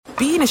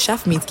being a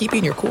chef means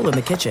keeping your cool in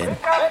the kitchen.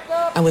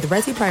 And with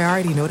Resi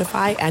Priority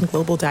Notify and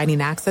Global Dining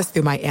Access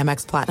through my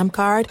Amex Platinum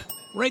card,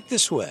 right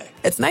this way.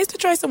 It's nice to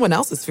try someone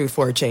else's food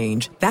for a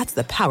change. That's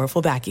the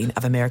powerful backing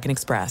of American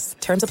Express.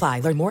 Terms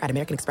apply. Learn more at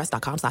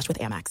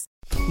americanexpress.com/withAmex.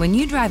 When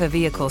you drive a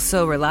vehicle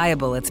so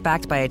reliable it's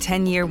backed by a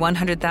 10-year,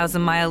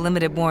 100,000-mile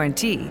limited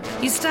warranty,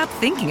 you stop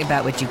thinking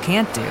about what you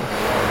can't do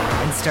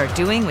and start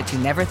doing what you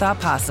never thought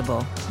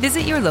possible.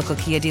 Visit your local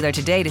Kia dealer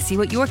today to see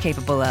what you're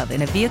capable of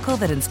in a vehicle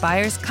that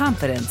inspires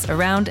confidence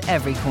around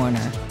every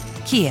corner.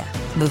 Kia,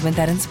 movement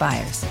that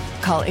inspires.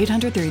 Call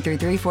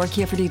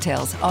 800-333-4KIA for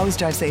details. Always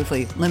drive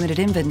safely. Limited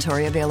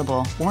inventory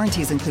available.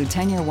 Warranties include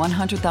 10-year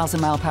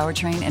 100,000-mile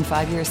powertrain and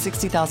 5-year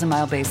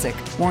 60,000-mile basic.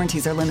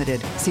 Warranties are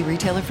limited. See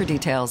retailer for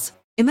details.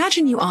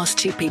 Imagine you ask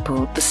two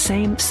people the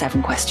same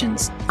 7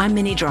 questions. I'm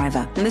Minnie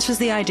Driver, and this was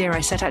the idea I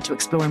set out to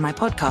explore in my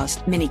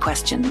podcast, Mini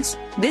Questions.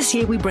 This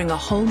year, we bring a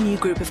whole new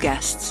group of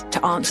guests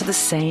to answer the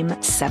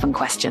same 7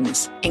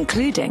 questions,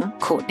 including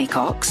Courtney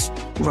Cox,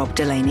 Rob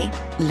Delaney,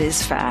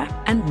 Liz Phair,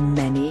 and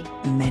many,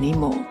 many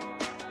more.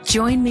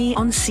 Join me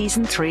on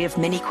Season 3 of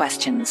Mini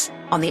Questions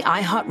on the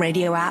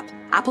iHeartRadio app,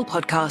 Apple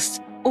Podcasts,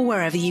 or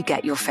wherever you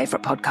get your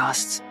favorite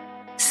podcasts.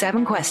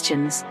 7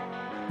 questions,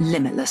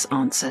 limitless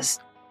answers.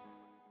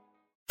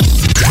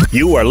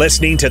 You are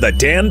listening to The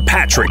Dan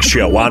Patrick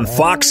Show on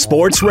Fox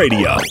Sports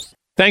Radio.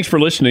 Thanks for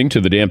listening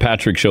to the Dan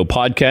Patrick Show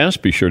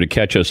podcast. Be sure to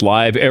catch us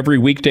live every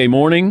weekday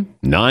morning,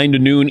 9 to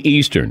noon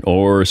Eastern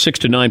or 6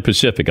 to 9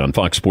 Pacific on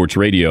Fox Sports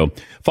Radio.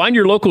 Find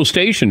your local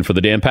station for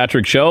the Dan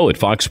Patrick Show at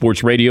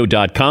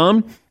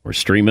foxsportsradio.com or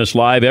stream us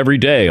live every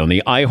day on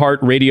the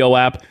iHeartRadio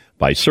app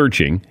by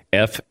searching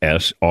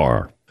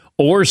FSR.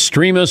 Or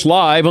stream us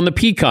live on the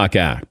Peacock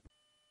app.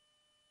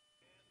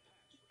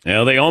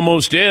 Well, they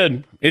almost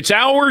did. It's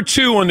hour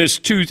 2 on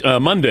this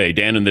Monday,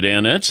 Dan and the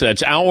Danettes.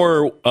 That's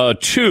hour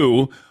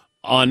 2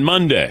 on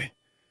Monday,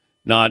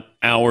 not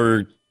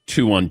hour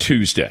 2 on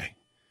Tuesday.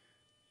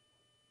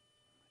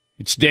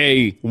 It's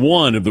day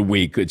 1 of the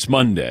week. It's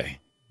Monday,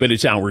 but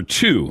it's hour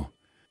 2.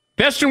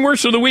 Best and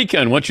worst of the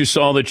weekend. What you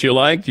saw that you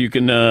liked, you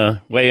can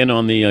weigh in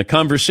on the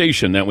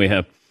conversation that we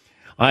have.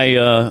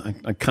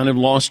 I kind of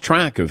lost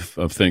track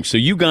of things. So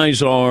you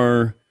guys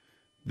are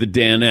the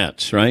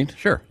Danettes, right?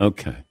 Sure.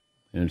 Okay.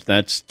 And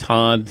that's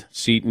Todd,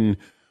 Seton,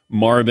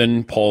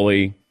 Marvin,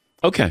 Paulie.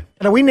 Okay.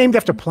 And are we named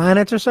after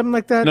planets or something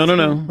like that? No.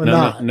 We're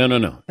not. No.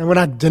 And we're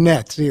not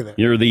Danettes either.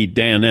 You're the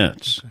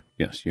Danettes. Okay.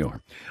 Yes, you are.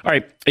 All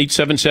right.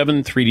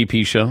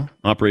 877-3DP Show.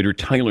 Operator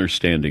Tyler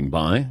standing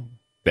by.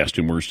 Best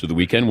and worst of the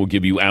weekend. We'll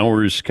give you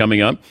hours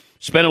coming up.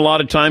 Spent a lot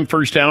of time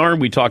first hour.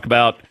 We talk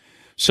about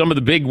some of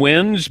the big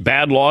wins,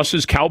 bad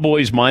losses.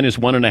 Cowboys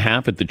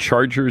 -1.5 at the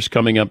Chargers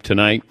coming up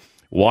tonight.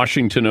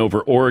 Washington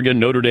over Oregon.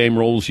 Notre Dame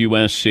rolls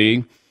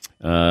USC.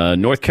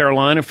 North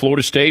Carolina,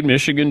 Florida State,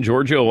 Michigan,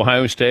 Georgia,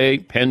 Ohio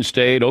State, Penn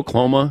State,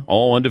 Oklahoma,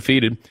 all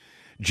undefeated.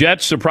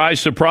 Jets, surprise,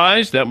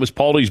 surprise. That was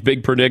Paulie's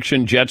big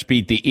prediction. Jets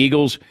beat the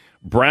Eagles.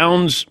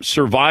 Browns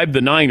survived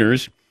the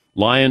Niners.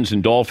 Lions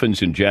and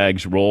Dolphins and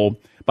Jags roll.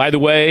 By the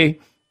way,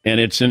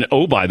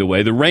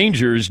 the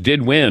Rangers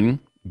did win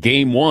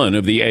Game 1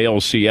 of the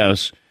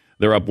ALCS.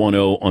 They're up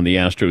 1-0 on the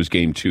Astros.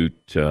 Game 2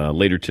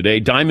 later today.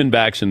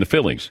 Diamondbacks and the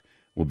Phillies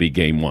will be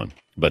Game 1.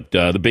 But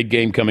the big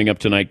game coming up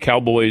tonight,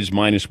 Cowboys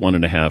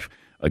 -1.5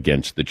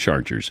 against the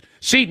Chargers.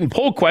 Seton,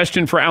 poll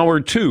question for hour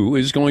 2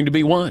 is going to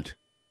be what?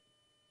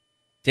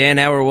 Dan,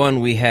 hour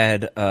 1 we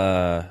had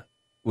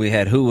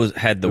who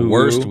had the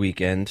worst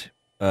weekend.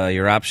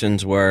 Your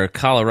options were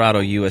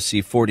Colorado,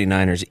 USC,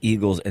 49ers,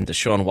 Eagles, and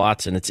Deshaun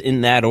Watson. It's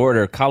in that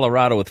order.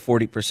 Colorado with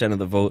 40% of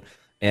the vote,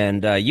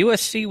 and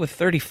USC with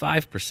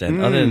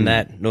 35%. Other than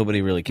that,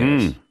 nobody really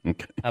cares.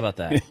 Okay. How about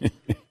that?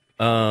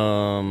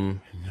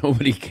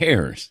 Nobody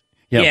cares.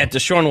 Yep. Yeah,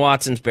 Deshaun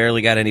Watson's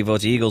barely got any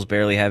votes. Eagles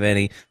barely have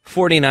any.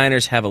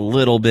 49ers have a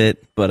little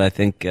bit, but I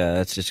think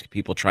that's just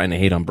people trying to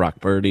hate on Brock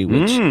Purdy,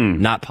 which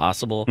not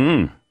possible.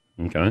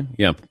 Okay,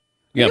 yeah.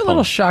 I'm a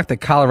little shocked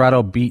that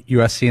Colorado beat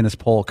USC in this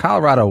poll.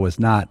 Colorado was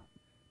not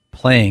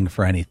playing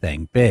for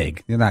anything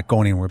big. They're not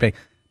going anywhere big.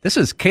 This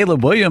is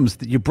Caleb Williams.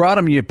 You brought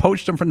him. You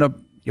poached him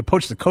you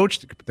poached the coach,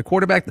 the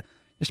quarterback.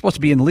 You're supposed to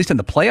be at least in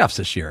the playoffs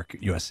this year,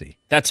 USC.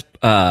 That's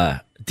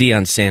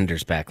Deion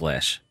Sanders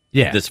backlash.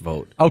 Yeah. This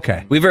vote.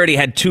 Okay. We've already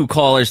had 2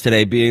 callers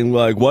today being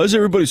like, why is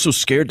everybody so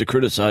scared to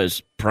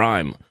criticize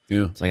Prime?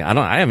 Yeah. It's like,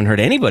 I haven't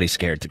heard anybody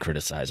scared to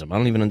criticize him. I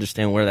don't even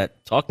understand where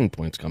that talking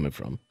point's coming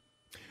from.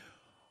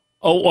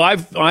 Oh, well,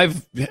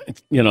 I've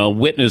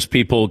witnessed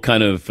people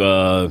kind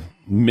of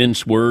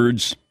mince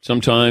words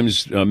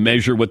sometimes,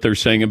 measure what they're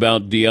saying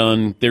about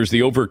Deion. There's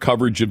the over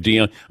coverage of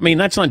Deion. I mean,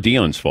 that's not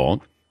Deion's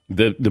fault.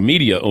 The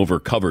media over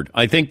covered.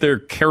 I think they're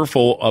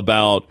careful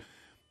about,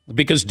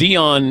 because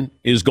Deion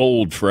is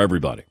gold for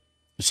everybody.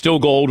 Still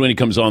gold when he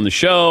comes on the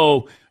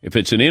show. If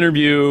it's an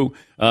interview,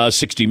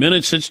 60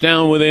 Minutes sits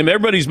down with him.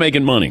 Everybody's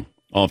making money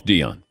off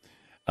Deion.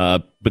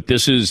 But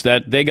this is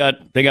that they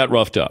got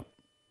roughed up.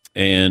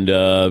 And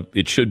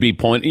it should be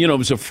it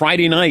was a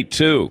Friday night,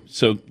 too.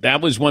 So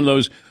that was one of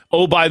those,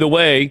 oh, by the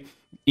way,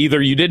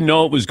 either you didn't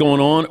know what was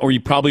going on or you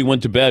probably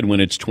went to bed when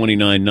it's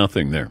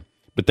 29-0 there.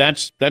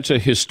 But that's a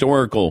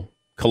historical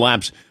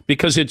collapse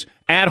because it's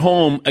at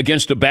home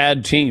against a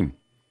bad team.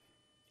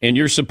 And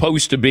you're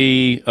supposed to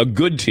be a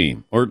good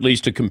team, or at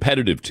least a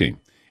competitive team,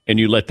 and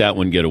you let that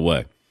one get away.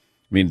 I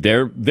mean,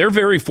 they're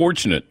very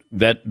fortunate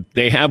that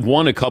they have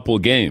won a couple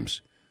of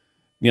games.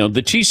 You know,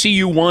 the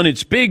TCU one,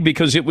 it's big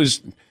because it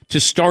was to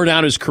start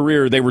out his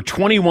career. They were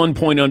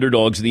 21-point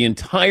underdogs the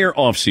entire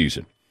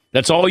offseason.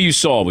 That's all you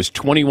saw was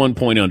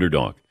 21-point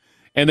underdog.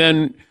 And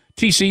then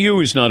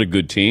TCU is not a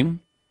good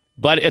team,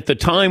 but at the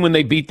time when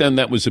they beat them,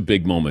 that was a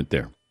big moment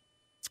there.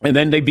 And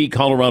then they beat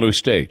Colorado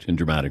State in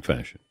dramatic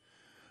fashion.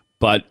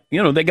 But,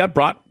 you know, they got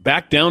brought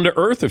back down to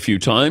earth a few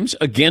times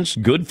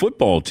against good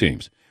football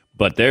teams.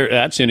 But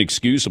that's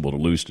inexcusable to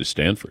lose to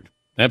Stanford.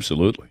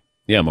 Absolutely.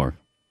 Yeah, Mark.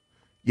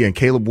 Yeah, and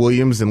Caleb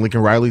Williams and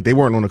Lincoln Riley, they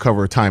weren't on the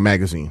cover of Time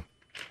magazine.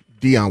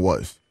 Deion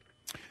was.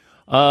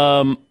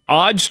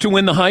 Odds to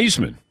win the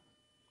Heisman.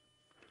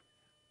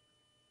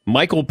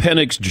 Michael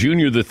Penix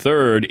Jr.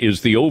 III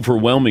is the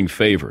overwhelming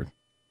favorite.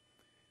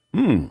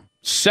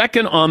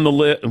 Second on the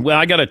list. Well,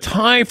 I got a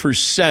tie for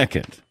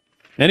second.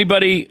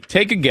 Anybody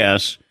take a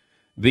guess?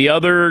 The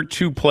other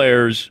two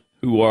players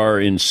who are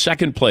in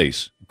second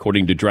place,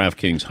 according to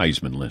DraftKings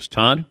Heisman list.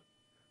 Todd?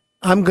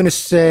 I'm going to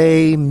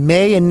say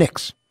May and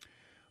Nix.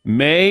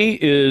 May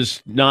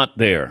is not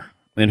there.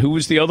 And who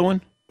was the other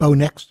one? Bo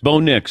Nix. Bo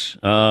Nix.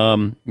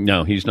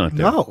 No, he's not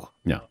there.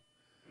 No.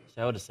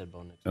 I would have said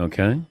Bo Nix.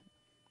 Okay.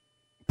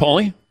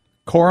 Paulie?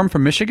 Corum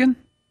from Michigan?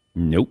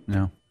 Nope.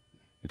 No.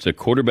 It's a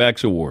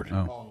quarterback's award.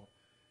 Oh.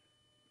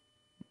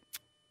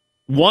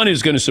 One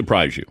is going to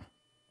surprise you.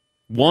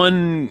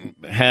 One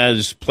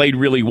has played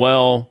really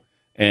well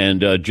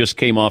and just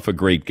came off a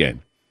great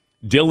game.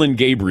 Dylan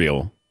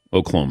Gabriel,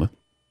 Oklahoma.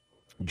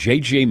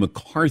 J.J.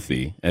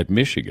 McCarthy at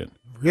Michigan.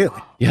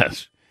 Really?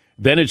 Yes.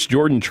 Then it's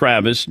Jordan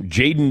Travis,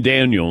 Jaden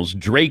Daniels,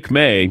 Drake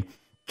May,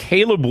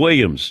 Caleb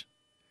Williams.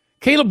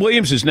 Caleb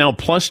Williams is now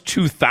plus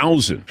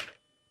 2,000.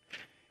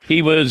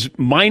 He was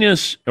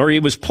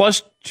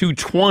plus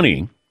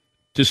 220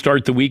 to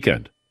start the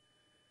weekend.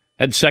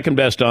 Had second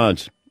best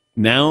odds.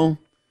 Now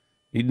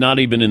he's not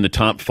even in the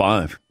top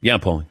 5. Yeah,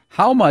 Paulie.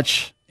 How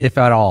much, if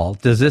at all,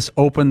 does this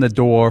open the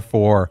door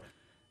for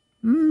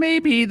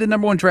maybe the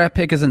number one draft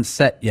pick isn't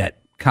set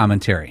yet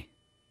commentary?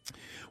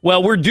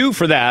 Well, we're due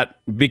for that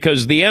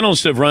because the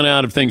analysts have run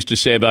out of things to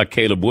say about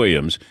Caleb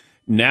Williams.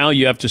 Now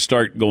you have to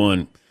start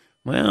going,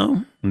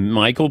 well,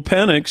 Michael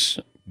Penix,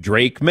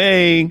 Drake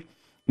May.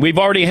 We've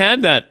already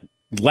had that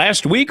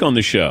last week on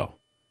the show.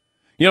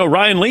 You know,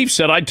 Ryan Leaf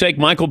said, I'd take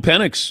Michael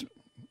Penix.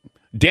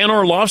 Dan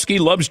Orlovsky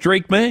loves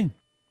Drake May.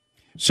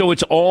 So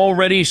it's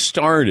already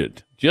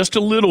started just a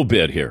little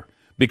bit here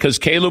because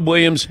Caleb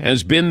Williams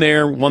has been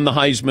there, won the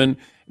Heisman.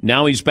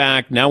 Now he's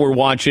back. Now we're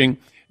watching.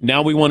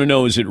 Now we want to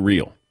know, is it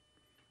real?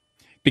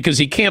 Because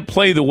he can't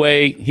play the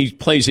way he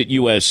plays at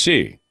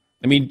USC.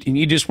 I mean,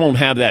 he just won't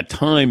have that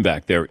time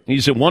back there.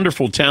 He's a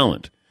wonderful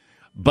talent.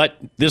 But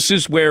this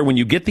is where when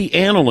you get the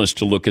analysts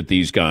to look at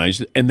these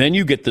guys and then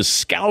you get the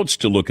scouts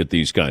to look at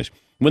these guys,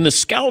 when the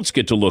scouts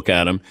get to look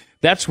at him,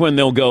 that's when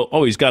they'll go,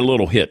 oh, he's got a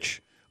little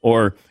hitch.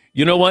 Or,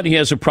 you know what, he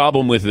has a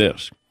problem with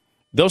this.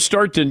 They'll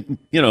start to,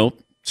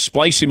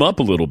 splice him up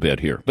a little bit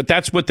here. But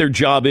that's what their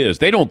job is.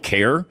 They don't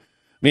care. I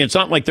mean, it's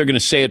not like they're going to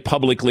say it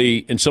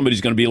publicly and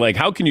somebody's going to be like,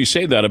 how can you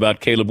say that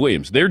about Caleb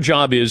Williams? Their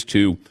job is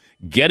to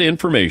get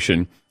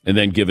information and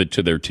then give it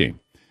to their team.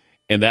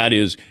 And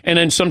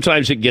then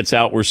sometimes it gets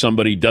out where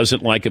somebody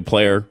doesn't like a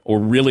player or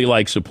really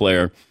likes a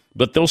player,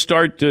 but they'll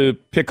start to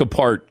pick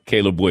apart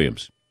Caleb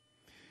Williams.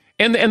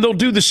 And they'll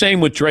do the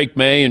same with Drake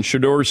May and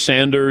Shedeur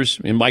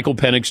Sanders and Michael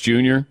Penix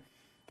Jr.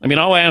 I mean,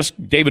 I'll ask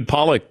David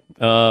Pollack,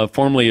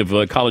 formerly of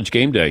College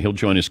Game Day. He'll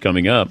join us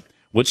coming up.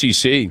 What's he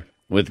see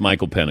with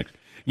Michael Penix?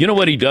 You know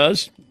what he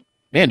does?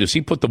 Man, does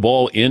he put the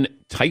ball in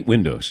tight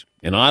windows.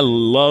 And I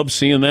love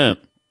seeing that.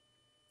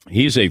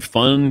 He's a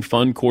fun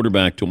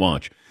quarterback to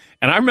watch.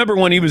 And I remember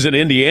when he was at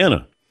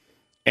Indiana.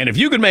 And if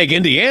you could make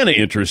Indiana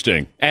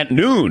interesting at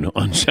noon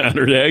on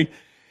Saturday,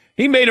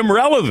 he made him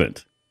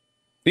relevant.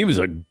 He was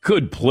a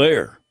good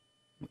player.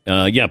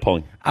 Yeah,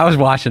 Paulie. I was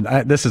watching.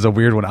 This is a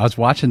weird one. I was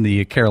watching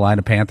the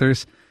Carolina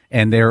Panthers,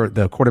 and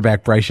the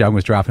quarterback Bryce Young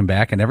was dropping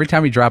back. And every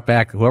time he dropped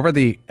back, whoever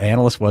the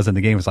analyst was in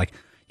the game was like,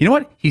 you know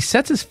what? He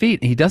sets his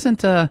feet. And he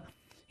doesn't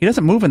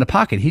move in the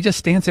pocket. He just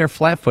stands there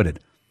flat-footed.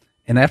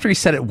 And after he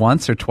said it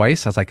once or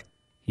twice, I was like,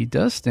 he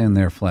does stand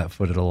there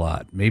flat-footed a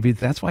lot. Maybe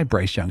that's why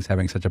Bryce Young's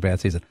having such a bad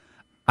season.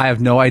 I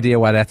have no idea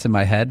why that's in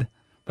my head,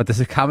 but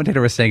this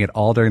commentator was saying it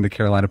all during the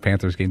Carolina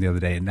Panthers game the other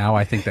day, and now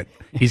I think that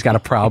he's got a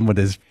problem with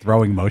his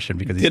throwing motion.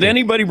 Because Did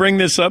anybody bring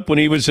this up when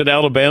he was at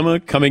Alabama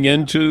coming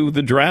into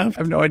the draft?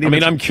 I have no idea. I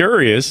mean, I'm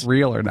curious.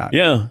 Real or not.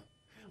 Yeah.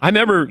 I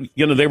remember,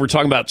 they were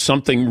talking about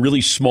something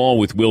really small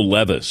with Will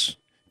Levis,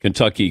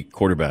 Kentucky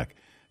quarterback.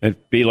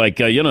 It'd be like,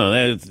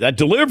 that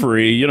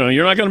delivery, you're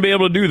not going to be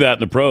able to do that in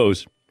the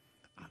pros.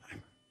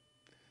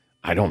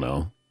 I don't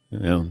know.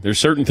 There's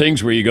certain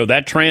things where you go,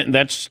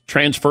 that's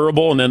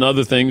transferable, and then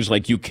other things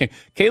like you can't.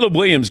 Caleb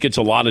Williams gets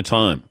a lot of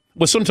time.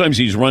 Well, sometimes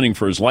he's running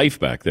for his life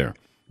back there,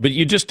 but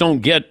you just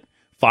don't get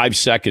 5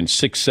 seconds,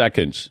 6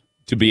 seconds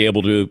to be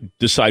able to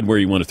decide where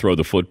you want to throw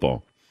the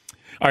football.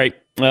 All right,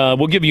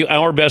 we'll give you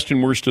our best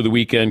and worst of the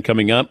weekend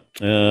coming up.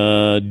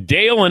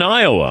 Dale in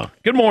Iowa.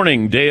 Good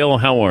morning, Dale.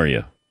 How are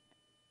you?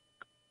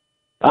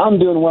 I'm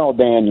doing well,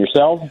 Dan.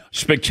 Yourself?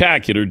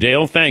 Spectacular,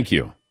 Dale. Thank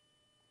you.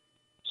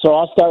 So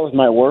I'll start with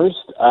my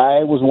worst.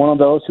 I was one of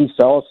those who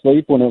fell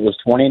asleep when it was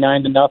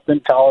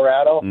 29-0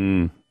 Colorado,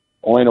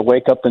 only to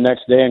wake up the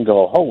next day and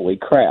go, holy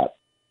crap.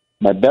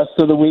 My best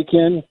of the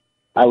weekend,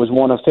 I was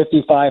one of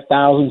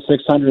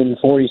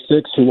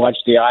 55,646 who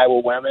watched the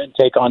Iowa women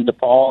take on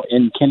DePaul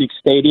in Kinnick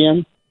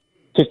Stadium.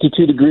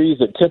 52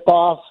 degrees at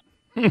tip-off,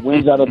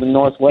 winds out of the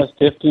northwest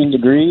 15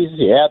 degrees.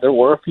 Yeah, there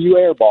were a few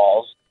air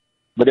balls,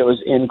 but it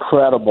was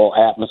incredible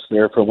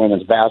atmosphere for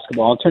women's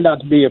basketball. It turned out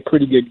to be a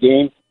pretty good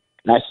game.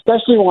 And I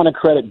especially want to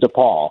credit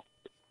DePaul.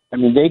 I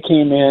mean, they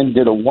came in,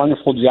 did a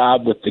wonderful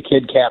job with the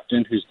kid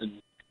captain who's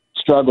been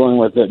struggling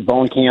with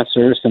bone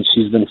cancer since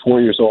she's been 4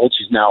 years old.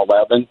 She's now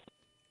 11.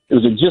 It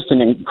was just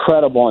an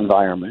incredible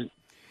environment.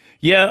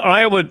 Yeah,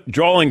 Iowa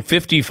drawing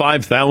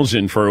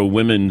 55,000 for a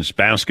women's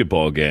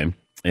basketball game,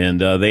 and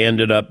they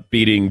ended up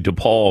beating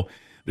DePaul.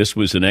 This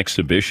was an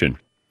exhibition.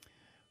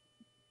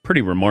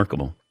 Pretty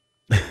remarkable.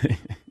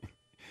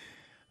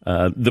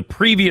 The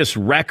previous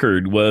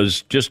record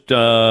was just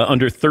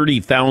under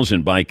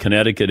 30,000 by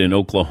Connecticut and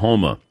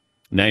Oklahoma,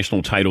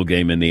 national title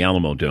game in the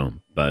Alamo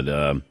Dome. But,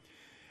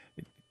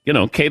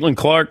 Caitlin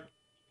Clark,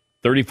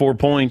 34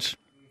 points,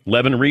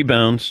 11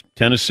 rebounds,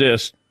 10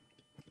 assists.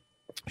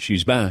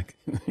 She's back.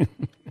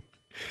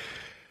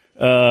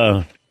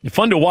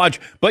 Fun to watch.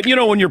 But,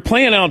 when you're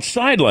playing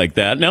outside like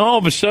that, now all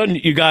of a sudden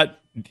you got,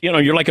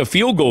 you're like a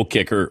field goal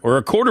kicker or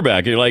a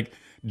quarterback. You're like,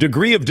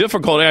 degree of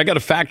difficulty, I got to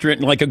factor it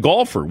in like a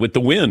golfer with the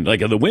wind. Like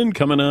the wind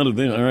coming out of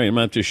the, all right, I'm going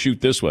to have to shoot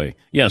this way.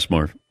 Yes,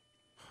 Marv.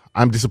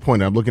 I'm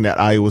disappointed. I'm looking at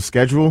Iowa's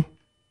schedule.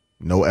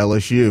 No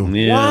LSU.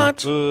 Yeah.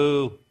 What?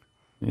 Ooh.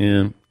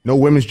 Yeah. No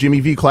Women's Jimmy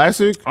V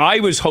Classic? I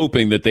was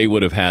hoping that they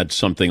would have had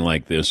something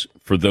like this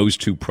for those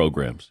two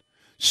programs.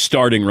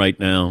 Starting right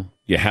now,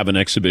 you have an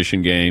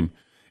exhibition game,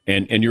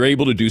 and you're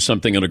able to do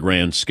something on a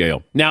grand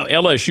scale. Now,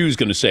 LSU is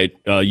going to say,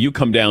 you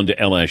come down to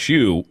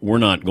LSU, we're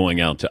not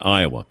going out to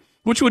Iowa.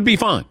 Which would be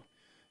fine.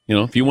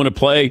 If you want to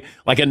play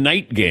like a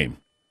night game,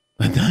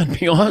 that'd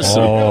be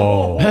awesome.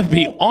 Oh. That'd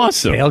be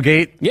awesome.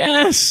 Tailgate?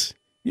 Yes.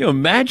 You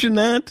imagine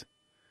that?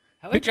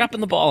 How are they dropping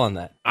the ball on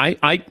that?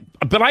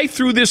 But I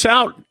threw this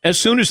out as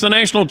soon as the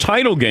national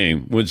title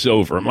game was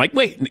over. I'm like,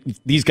 wait,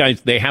 these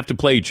guys, they have to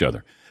play each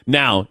other.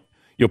 Now,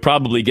 you'll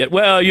probably get,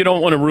 you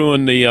don't want to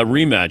ruin the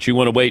rematch. You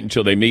want to wait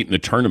until they meet in the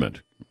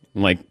tournament.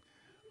 I'm like,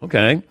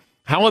 okay.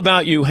 How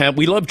about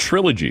we love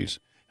trilogies.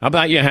 How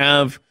about you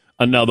have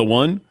another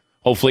one?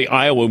 Hopefully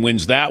Iowa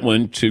wins that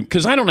one, too,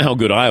 because I don't know how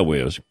good Iowa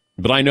is,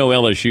 but I know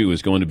LSU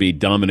is going to be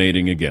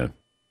dominating again.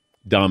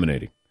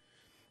 Dominating.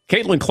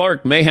 Caitlin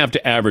Clark may have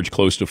to average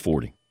close to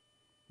 40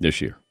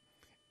 this year.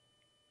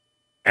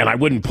 And I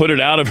wouldn't put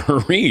it out of her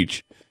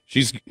reach.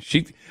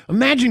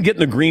 Imagine getting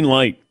the green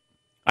light.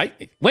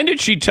 When did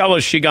she tell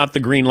us she got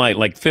the green light?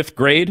 Like 5th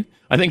grade?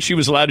 I think she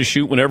was allowed to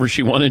shoot whenever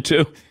she wanted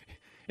to.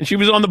 And she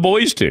was on the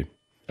boys' team.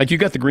 Like, you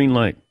got the green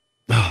light.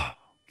 Oh,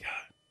 God.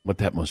 What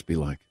that must be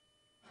like.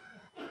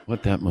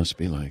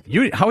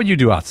 How would you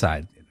do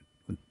outside?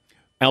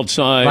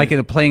 Outside,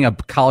 like playing a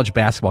college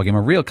basketball game,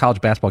 a real college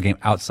basketball game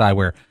outside,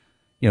 where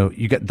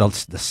you get the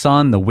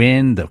sun, the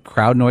wind, the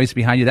crowd noise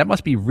behind you. That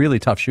must be really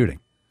tough shooting.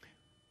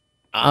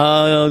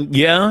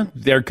 Yeah,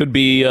 there could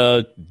be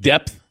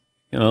depth.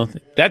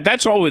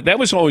 That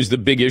was always the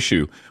big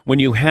issue when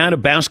you had a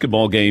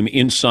basketball game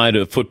inside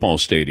a football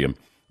stadium.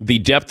 The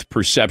depth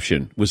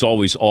perception was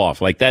always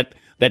off. Like that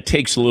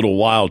takes a little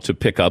while to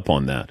pick up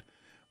on that.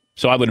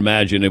 So I would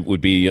imagine it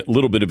would be a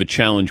little bit of a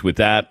challenge with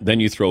that.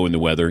 Then you throw in the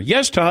weather.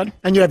 Yes, Todd?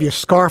 And you have your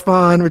scarf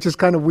on, which is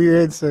kind of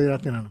weird. So,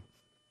 like a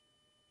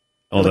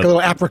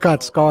little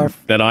apricot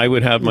scarf. That I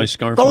would have my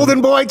scarf Golden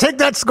on? boy, take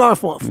that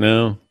scarf off.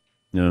 No.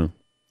 I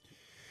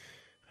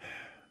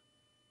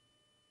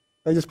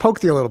just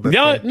poked you a little bit.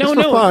 No, it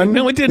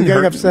didn't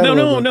hurt.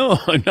 No,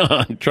 I'm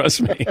not.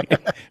 Trust me.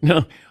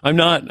 No, I'm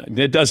not.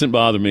 It doesn't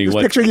bother me. Just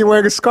picture you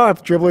wearing a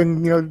scarf,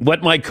 dribbling,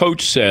 What my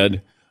coach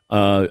said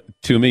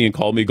to me and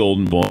called me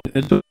Golden Boy.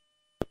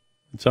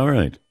 It's all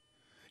right.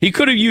 He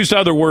could have used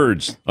other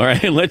words. All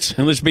right,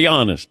 let's be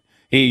honest.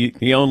 He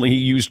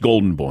used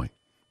Golden Boy.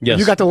 Yes,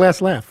 you got the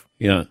last laugh.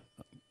 Yeah,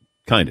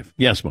 kind of.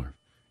 Yes, Mark.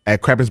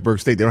 At Krappensburg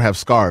State, they don't have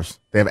scarves.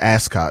 They have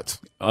ascots.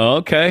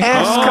 Okay.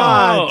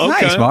 Ascots.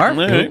 Okay. Nice, Mark.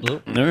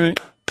 All right.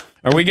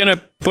 Are we going to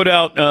put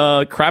out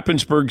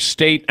Krappensburg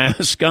State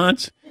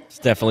ascots? It's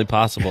definitely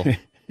possible.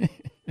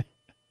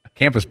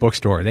 Campus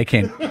bookstore. They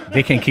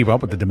can't keep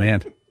up with the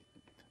demand.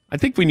 I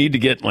think we need to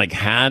get like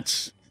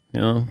hats,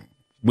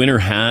 winter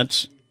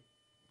hats.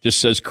 Just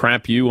says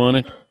crap you on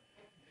it.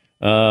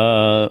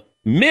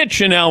 Mitch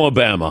in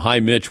Alabama.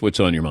 Hi, Mitch. What's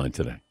on your mind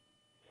today?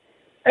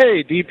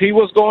 Hey, DP.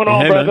 What's going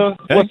on, Hey, brother? man.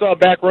 Hey. What's up,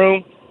 back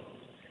room?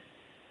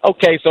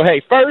 Okay, so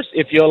hey, first,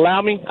 if you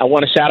allow me, I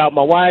want to shout out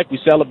my wife. We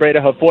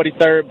celebrated her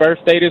 43rd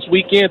birthday this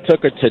weekend.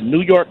 Took her to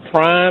New York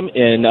Prime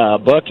in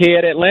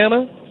Buckhead,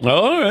 Atlanta.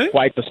 All right.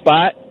 Quite the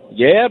spot.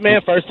 Yeah,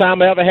 man, first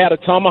time I ever had a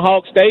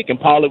tomahawk steak, and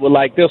Paulie would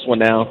like this one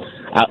now.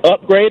 I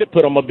upgraded,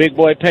 put on my big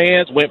boy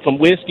pants, went from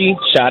whiskey,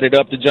 shot it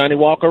up to Johnny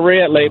Walker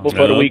Red Label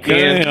for the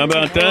weekend. How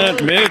about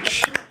that,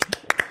 Mitch?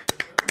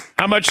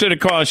 How much did it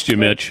cost you,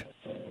 Mitch?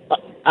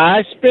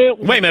 I spent...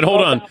 Wait a minute,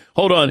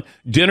 hold on.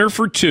 Dinner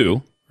for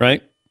two,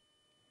 right?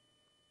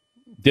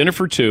 Dinner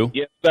for two.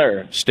 Yes,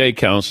 sir.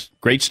 Steakhouse,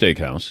 great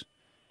steakhouse.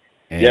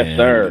 And yes,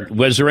 sir.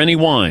 Was there any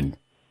wine?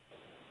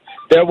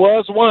 There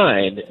was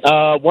wine.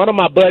 One of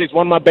my buddies,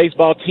 one of my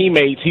baseball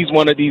teammates, he's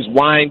one of these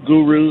wine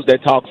gurus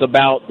that talks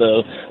about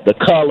the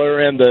color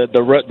and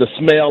the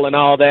smell and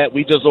all that.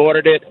 We just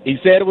ordered it. He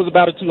said it was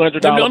about a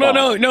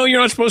 $200 No,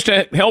 you're not supposed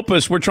to help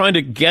us. We're trying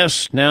to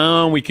guess.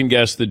 Now we can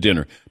guess the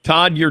dinner.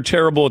 Todd, you're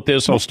terrible at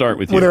this. I'll start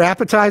with you. Were there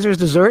appetizers,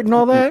 dessert, and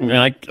all that?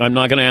 I'm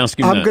not going to ask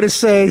him I'm that. going to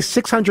say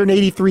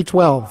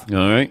 $683.12.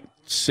 All right.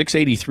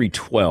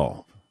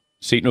 $683.12.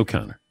 Seton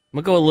O'Connor. I'm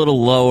going to go a little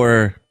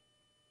lower.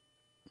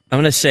 I'm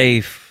going to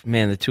say,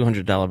 man, the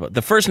 $200.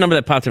 The first number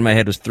that popped in my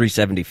head was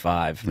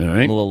 $375. All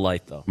right. I'm a little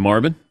light, though.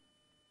 Marvin?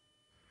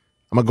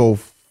 I'm going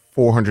to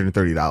go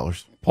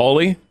 $430.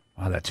 Paulie?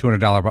 Wow, that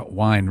 $200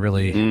 wine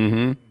really.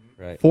 Mm-hmm.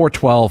 Right.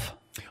 $412.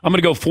 I'm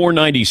going to go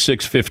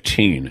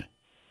 $496.15.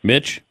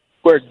 Mitch?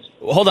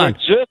 Hold on.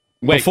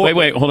 Wait,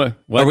 hold on.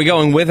 What? Are we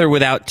going with or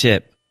without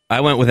tip?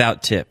 I went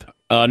without tip.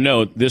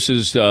 No, this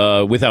is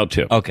without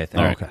tip. Okay.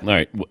 All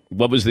right.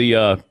 What was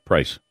the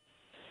price?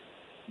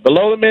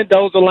 Below the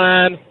Mendoza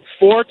line,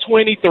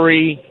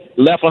 $423,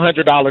 left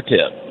 $100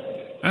 tip.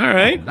 All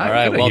right. All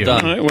right, well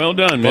done. All right, well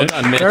done, Mitch.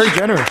 Well done, Mitch. Very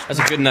generous. That's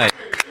a good night.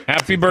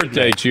 Happy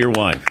birthday to your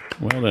wife.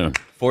 Well done.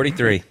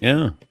 43.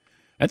 Yeah.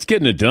 That's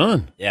getting it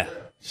done. Yeah.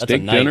 That's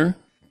Steak a night. dinner.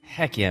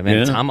 Heck yeah, man.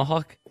 Yeah.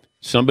 Tomahawk.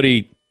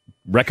 Somebody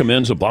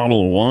recommends a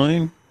bottle of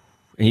wine.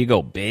 And you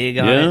go big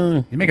on it.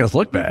 Yeah. You're making us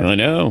look bad. I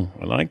know.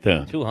 I like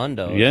that.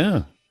 $200.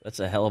 Yeah. That's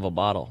a hell of a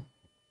bottle.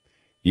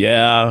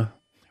 Yeah.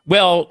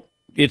 Well,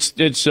 it's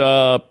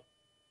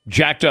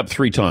jacked up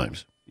 3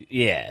 times.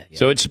 Yeah.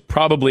 So it's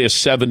probably a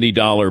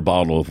 $70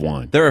 bottle of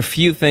wine. There are a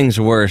few things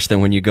worse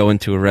than when you go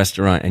into a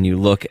restaurant and you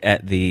look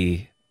at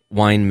the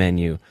wine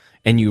menu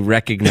and you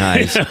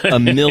recognize a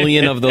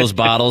million of those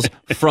bottles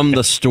from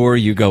the store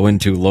you go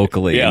into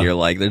locally. Yeah. And you're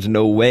like, there's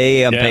no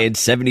way I'm paying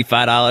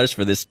 $75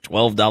 for this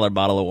 $12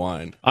 bottle of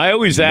wine. I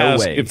always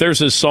ask, if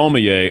there's a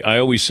sommelier, I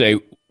always say,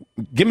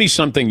 give me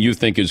something you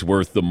think is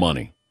worth the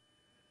money.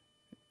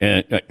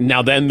 And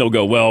now then they'll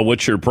go, well,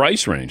 what's your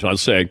price range? I'll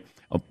say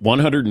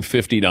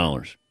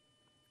 $150.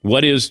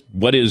 What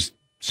is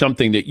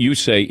something that you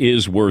say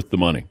is worth the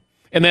money?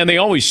 And then they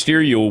always steer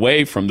you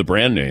away from the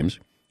brand names.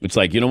 It's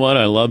like, you know what?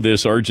 I love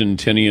this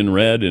Argentinian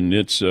red, and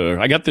it's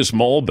I got this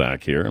mole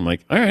back here. I'm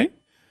like, all right.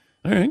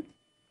 And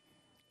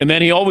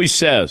then he always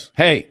says,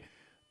 hey,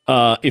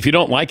 if you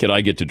don't like it,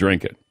 I get to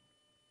drink it.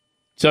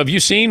 So have you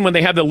seen when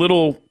they have the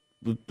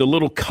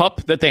little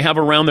cup that they have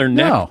around their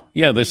neck? No.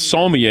 Yeah, the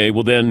sommelier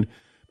will then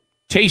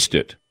taste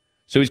it.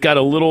 So he's got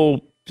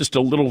just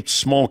a little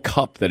small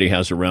cup that he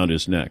has around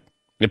his neck.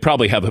 They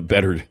probably have a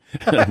better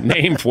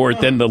name for it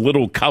than the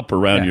little cup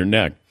around your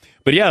neck.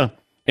 But yeah,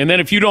 and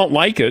then if you don't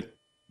like it,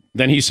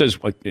 then he says,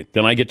 well,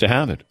 then I get to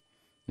have it.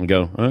 And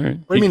go, all right.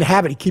 What do you mean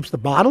have it? He keeps the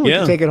bottle?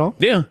 Yeah. You take it home?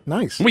 Yeah.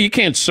 Nice. Well, you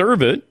can't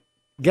serve it.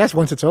 Guess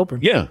once it's open.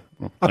 Yeah.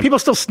 Are people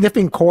still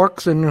sniffing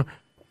corks and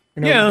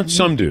yeah,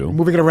 some do.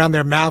 Moving it around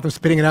their mouth and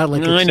spitting it out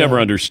like I never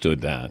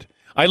understood that.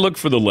 I look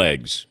for the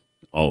legs,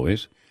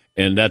 always.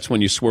 And that's when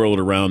you swirl it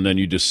around, then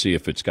you just see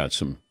if it's got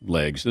some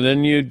legs. And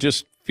then you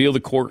just feel the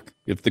cork.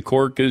 If the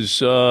cork is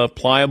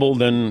pliable,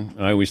 then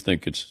I always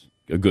think it's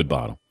a good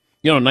bottle.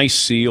 You know, a nice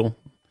seal.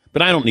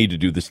 But I don't need to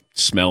do the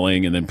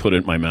smelling and then put it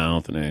in my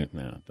mouth. And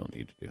don't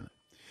need to do that.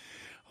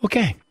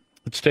 Okay,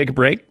 let's take a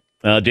break.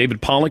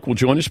 David Pollack will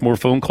join us. More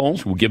phone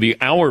calls. We'll give you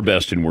our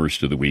best and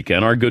worst of the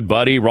weekend. Our good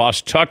buddy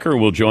Ross Tucker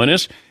will join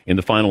us in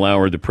the final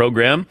hour of the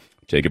program.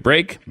 Take a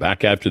break.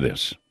 Back after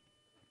this.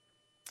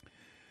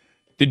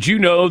 Did you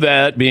know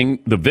that being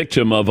the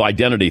victim of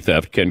identity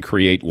theft can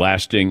create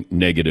lasting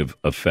negative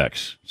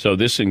effects? So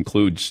this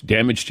includes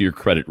damage to your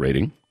credit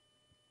rating,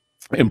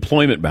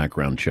 employment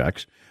background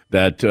checks,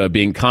 that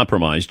being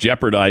compromised,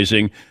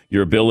 jeopardizing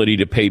your ability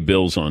to pay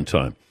bills on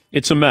time.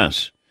 It's a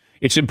mess.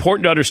 It's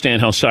important to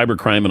understand how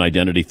cybercrime and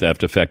identity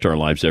theft affect our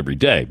lives every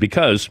day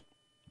because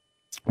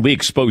we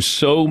expose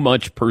so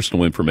much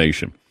personal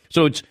information.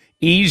 So it's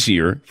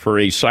easier for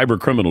a cyber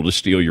criminal to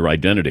steal your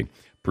identity.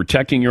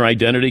 Protecting your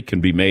identity can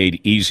be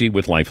made easy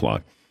with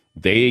LifeLock.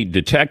 They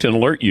detect and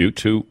alert you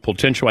to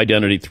potential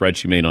identity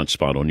threats you may not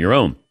spot on your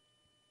own.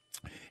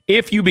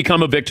 If you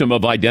become a victim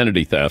of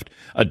identity theft,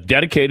 a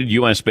dedicated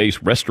U.S.-based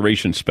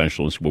restoration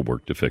specialist will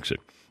work to fix it.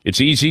 It's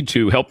easy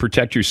to help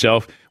protect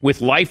yourself with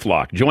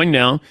LifeLock. Join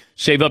now.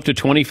 Save up to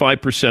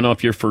 25%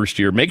 off your first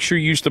year. Make sure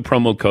you use the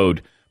promo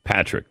code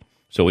Patrick.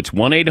 So it's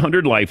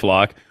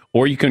 1-800-LifeLock,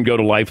 or you can go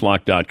to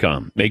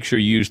LifeLock.com. Make sure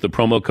you use the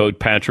promo code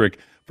Patrick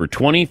for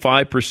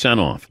 25%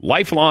 off.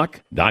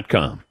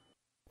 LifeLock.com.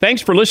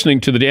 Thanks for listening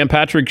to the Dan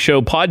Patrick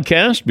Show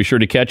podcast. Be sure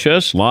to catch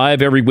us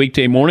live every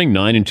weekday morning,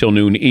 9 until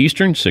noon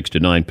Eastern, 6 to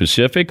 9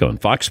 Pacific on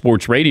Fox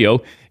Sports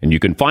Radio. And you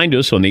can find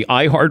us on the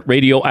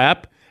iHeartRadio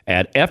app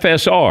at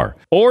FSR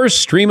or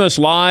stream us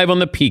live on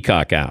the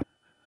Peacock app.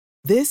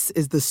 This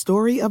is the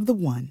story of the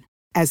one.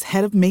 As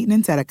head of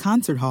maintenance at a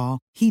concert hall,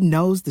 he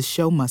knows the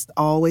show must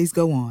always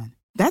go on.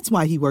 That's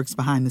why he works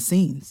behind the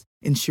scenes,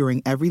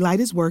 ensuring every light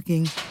is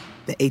working,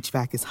 the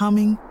HVAC is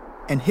humming,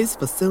 and his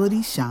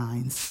facility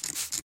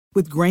shines.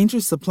 With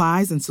Grainger's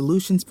supplies and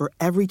solutions for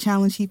every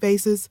challenge he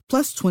faces,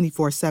 plus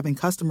 24/7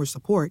 customer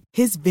support,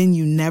 his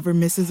venue never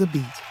misses a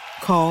beat.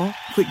 Call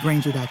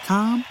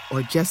quickgrainger.com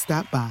or just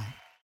stop by.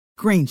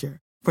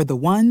 Grainger, for the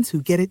ones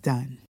who get it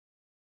done.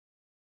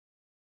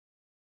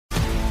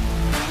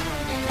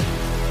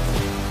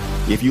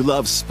 If you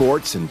love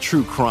sports and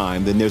true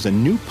crime, then there's a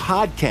new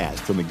podcast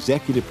from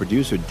executive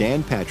producer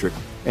Dan Patrick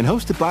and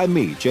hosted by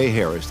me, Jay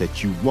Harris,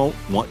 that you won't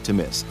want to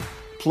miss.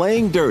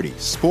 Playing Dirty: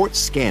 Sports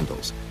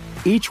Scandals.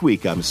 Each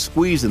week, I'm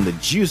squeezing the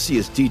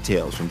juiciest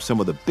details from some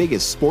of the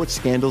biggest sports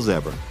scandals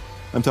ever.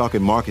 I'm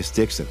talking Marcus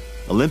Dixon,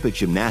 Olympic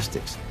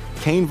gymnastics,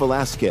 Cain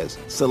Velasquez,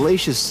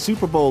 salacious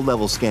Super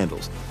Bowl-level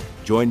scandals.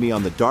 Join me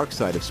on the dark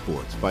side of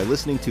sports by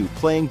listening to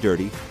Playing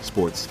Dirty: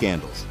 Sports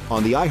Scandals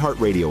on the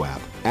iHeartRadio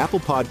app, Apple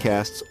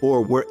Podcasts,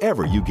 or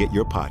wherever you get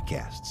your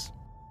podcasts.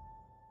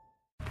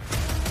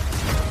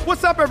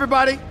 What's up,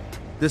 everybody?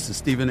 This is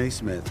Stephen A.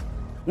 Smith.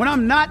 When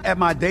I'm not at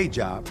my day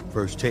job,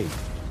 First Take,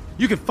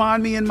 you can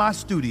find me in my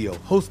studio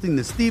hosting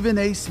the Stephen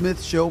A.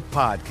 Smith Show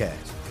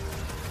podcast.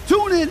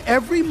 Tune in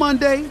every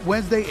Monday,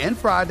 Wednesday, and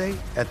Friday,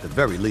 at the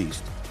very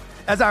least,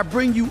 as I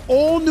bring you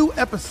all new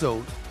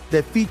episodes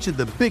that feature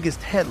the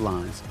biggest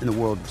headlines in the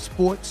world of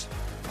sports,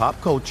 pop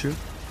culture,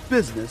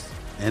 business,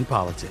 and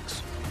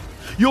politics.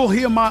 You'll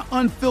hear my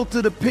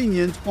unfiltered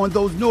opinions on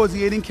those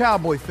nauseating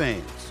Cowboy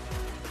fans,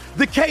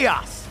 the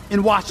chaos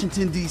in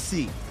Washington,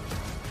 D.C.,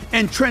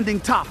 and trending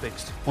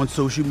topics on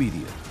social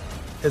media,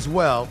 as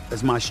well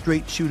as my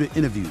straight shooter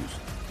interviews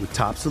with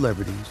top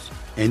celebrities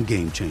and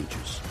game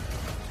changers.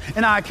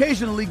 And I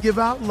occasionally give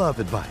out love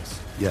advice.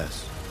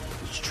 Yes,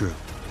 it's true.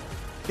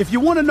 If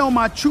you want to know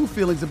my true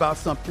feelings about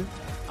something,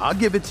 I'll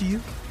give it to you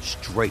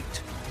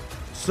straight.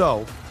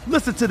 So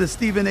listen to the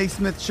Stephen A.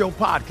 Smith Show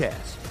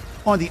podcast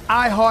on the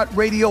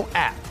iHeartRadio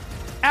app,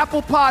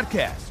 Apple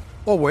Podcasts,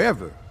 or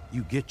wherever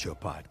you get your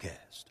podcast.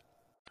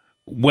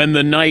 When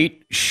the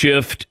night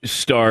shift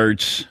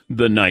starts,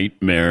 the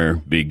nightmare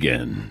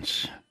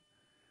begins.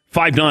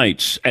 5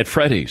 Nights at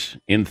Freddy's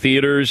in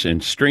theaters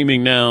and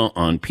streaming now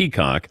on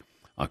Peacock,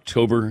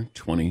 October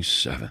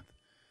 27th.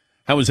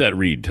 How was that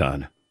read,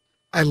 Todd?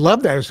 I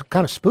love that. It's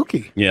kind of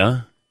spooky.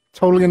 Yeah?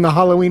 Totally in the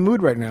Halloween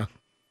mood right now.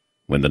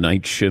 When the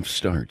night shift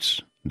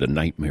starts, the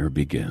nightmare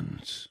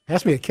begins.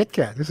 Ask me a Kit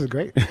Kat. This is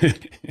great.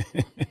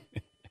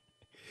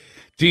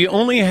 Do you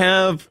only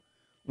have,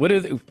 what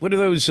are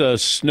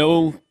those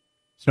Snow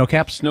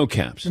caps? Snow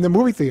caps. In the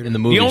movie theater. In the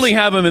movies. You only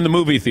have them in the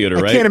movie theater,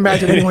 right? I can't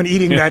imagine anyone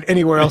eating that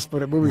anywhere else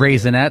but a movie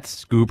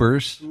Raisinets,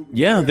 Goobers.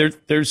 Yeah,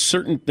 they're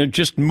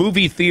just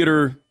movie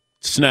theater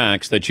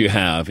snacks that you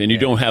have, and you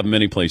don't have them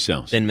anyplace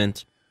else. Thin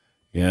Mint.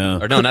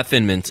 Yeah. Or no, not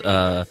Thin Mint.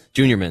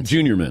 Junior Mint.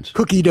 Junior Mint.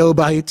 Cookie dough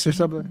bites or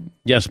something.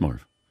 Yes,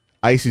 Marv.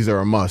 Ices are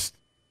a must.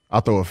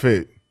 I'll throw a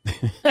fit.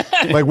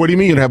 Like, what do you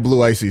mean you don't have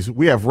blue ices?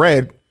 We have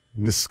red.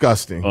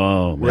 Disgusting.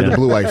 Oh, Where are man. the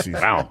blue ices?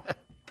 Wow.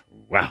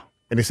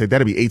 And they said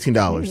that'd be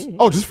 $18.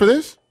 Oh, just for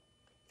this?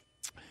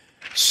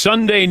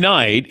 Sunday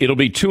night, it'll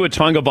be Tua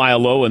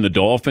Tagovailoa and the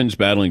Dolphins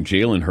battling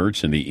Jalen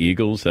Hurts and the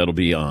Eagles. That'll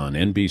be on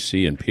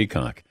NBC and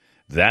Peacock.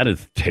 That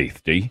is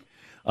tasty.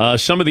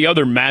 Some of the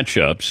other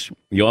matchups,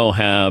 you'll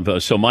have,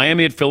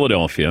 Miami at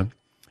Philadelphia,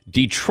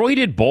 Detroit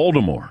at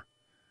Baltimore.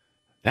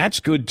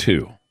 That's good,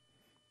 too.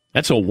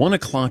 That's a 1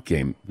 o'clock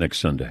game next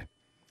Sunday.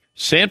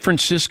 San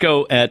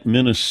Francisco at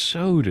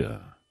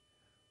Minnesota.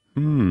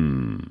 How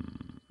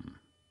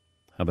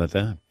about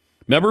that?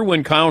 Remember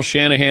when Kyle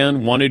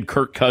Shanahan wanted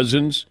Kirk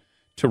Cousins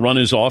to run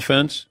his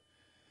offense?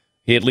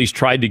 He at least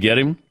tried to get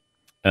him.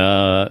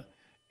 And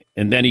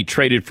then he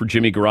traded for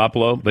Jimmy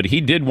Garoppolo. But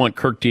he did want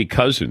Kirk D.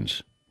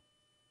 Cousins.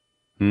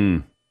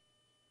 And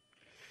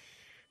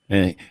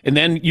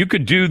then you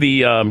could do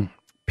the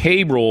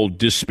payroll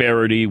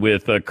disparity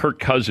with Kirk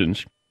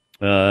Cousins.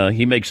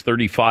 He makes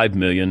 $35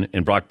 million,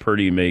 and Brock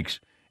Purdy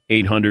makes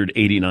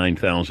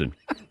 $889,000.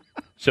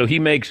 So he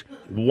makes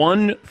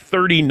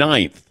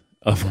 1/39th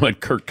of what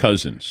Kirk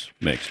Cousins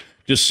makes.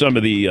 Just some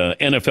of the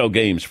NFL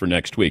games for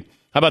next week.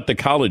 How about the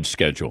college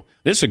schedule?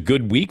 This is a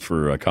good week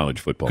for college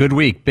football. Good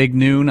week. Big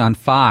noon on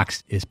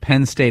Fox is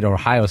Penn State or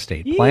Ohio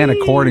State. Plan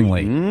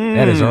accordingly.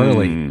 That is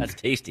early. That's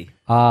tasty.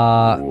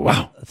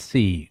 Wow. Let's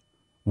see.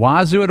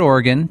 Wazoo at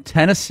Oregon.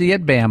 Tennessee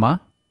at Bama.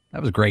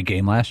 That was a great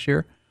game last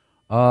year.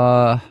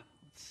 Let's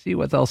see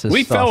what else is.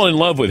 We fell in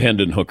love with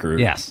Hendon Hooker.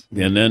 Yes.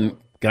 And then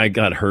guy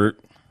got hurt.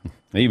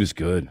 He was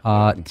good.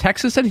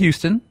 Texas at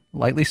Houston.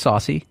 Lightly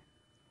saucy.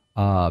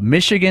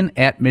 Michigan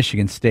at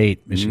Michigan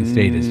State. Michigan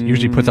State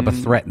usually puts up a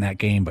threat in that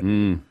game, but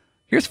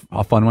Here's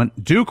a fun one.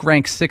 Duke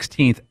ranks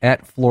 16th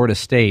at Florida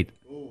State,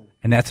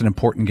 and that's an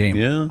important game.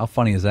 Yeah. How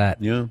funny is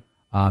that? Yeah.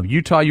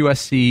 Utah,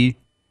 USC,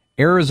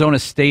 Arizona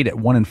State at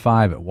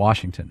 1-5 at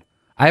Washington.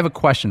 I have a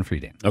question for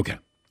you, Dan. Okay.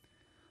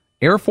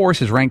 Air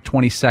Force is ranked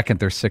 22nd.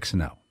 They're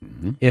 6-0.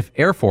 If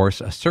Air Force,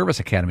 a service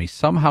academy,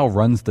 somehow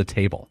runs the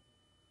table,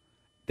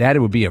 that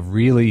would be a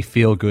really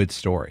feel-good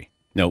story.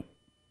 No.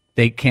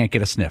 They can't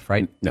get a sniff,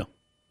 right? No.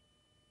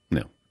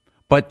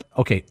 But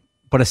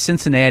a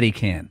Cincinnati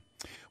can.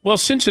 Well,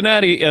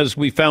 Cincinnati, as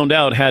we found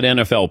out, had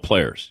NFL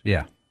players.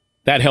 Yeah.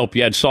 That helped.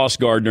 You had Sauce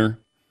Gardner,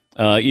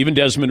 even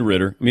Desmond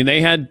Ridder. I mean,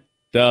 they had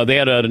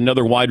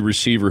another wide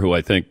receiver who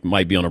I think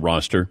might be on a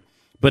roster.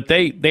 But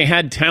they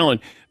had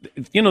talent.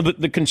 You know,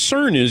 the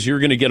concern is you're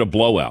going to get a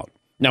blowout.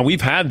 Now,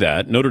 we've had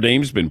that. Notre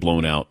Dame's been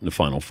blown out in the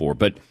Final Four.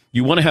 But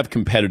you want to have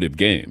competitive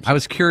games. I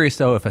was curious,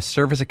 though, if a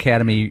service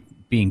academy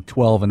being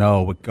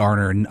 12-0 would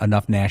garner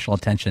enough national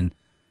attention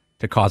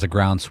to cause a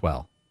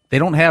groundswell. They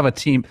don't have a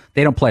team.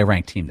 They don't play a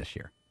ranked team this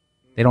year.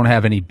 They don't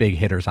have any big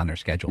hitters on their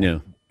schedule. Yeah.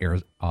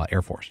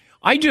 Air Force.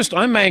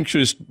 I'm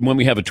anxious when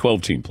we have a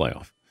 12-team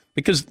playoff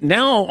because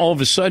now all of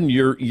a sudden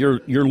you're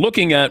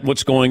looking at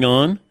what's going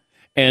on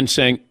and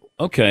saying,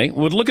 okay,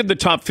 well, look at the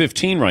top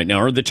 15 right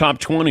now or the top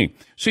 20.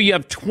 So you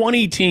have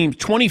 20 teams,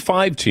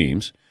 25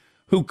 teams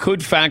who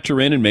could factor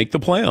in and make the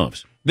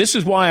playoffs. This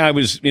is why I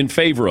was in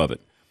favor of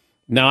it.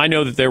 Now, I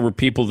know that there were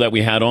people that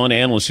we had on,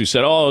 analysts who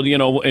said,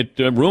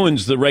 it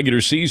ruins the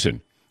regular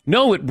season.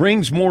 No, it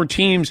brings more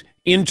teams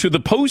into the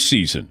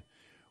postseason,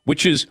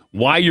 which is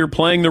why you're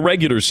playing the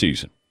regular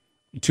season,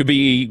 to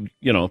be,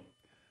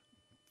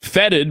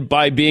 feted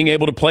by being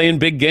able to play in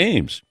big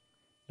games.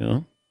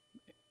 And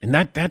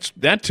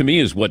that to me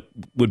is what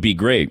would be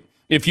great.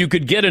 If you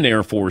could get an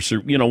Air Force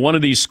or, one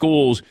of these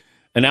schools,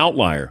 an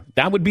outlier,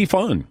 that would be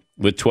fun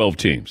with 12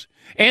 teams.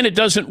 And it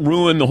doesn't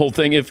ruin the whole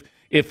thing.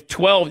 If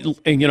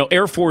 12,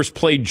 Air Force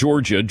played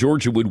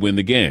Georgia would win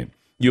the game.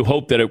 You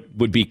hope that it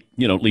would be,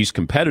 at least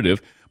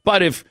competitive.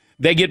 But if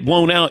they get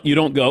blown out, you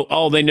don't go,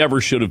 oh, they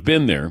never should have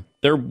been there.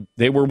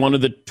 They were one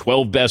of the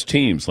 12 best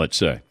teams, let's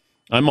say.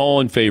 I'm all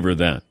in favor of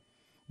that.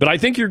 But I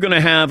think you're going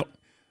to have,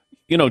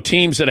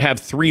 teams that have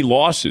 3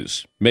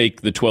 losses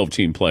make the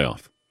 12-team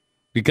playoff.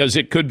 Because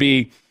it could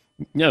be,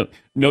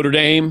 Notre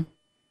Dame,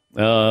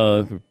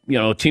 a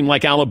team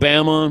like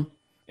Alabama,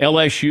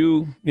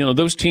 LSU,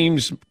 those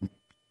teams,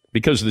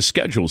 because the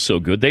schedule is so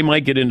good, they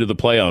might get into the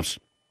playoffs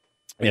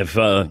if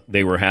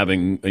they were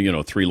having,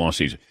 3-loss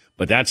season.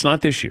 But that's not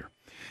this year.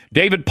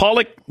 David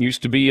Pollack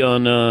used to be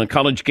on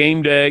College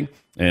Game Day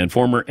and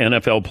former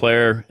NFL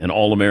player and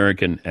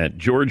All-American at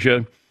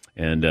Georgia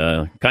and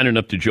kind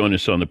enough to join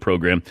us on the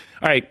program.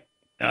 All right,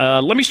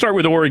 let me start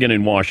with Oregon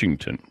and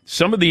Washington.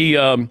 Some of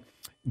the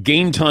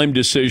game time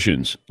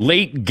decisions,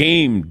 late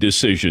game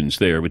decisions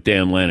there with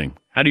Dan Lanning.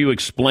 How do you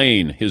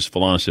explain his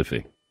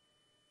philosophy?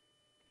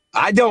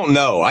 I don't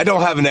know. I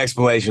don't have an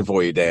explanation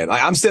for you, Dan.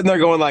 I'm sitting there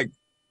going like,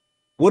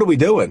 what are we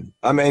doing?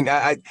 I mean,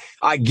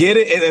 I get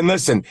it. And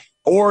listen,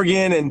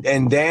 Oregon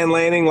and Dan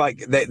Lanning, like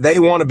they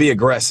want to be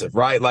aggressive,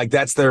 right? Like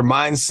that's their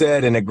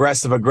mindset and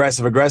aggressive.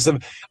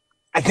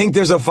 I think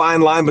there's a fine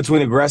line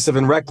between aggressive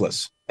and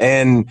reckless.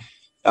 And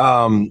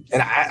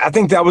I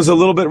think that was a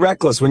little bit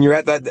reckless when you're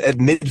at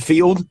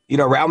midfield,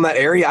 around that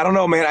area. I don't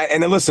know, man.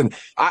 And listen,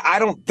 I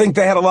don't think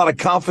they had a lot of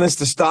confidence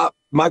to stop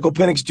Michael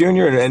Penix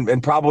Jr.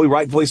 and probably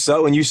rightfully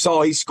so. And you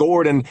saw he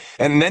scored and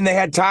then they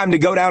had time to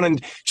go down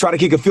and try to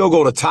kick a field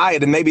goal to tie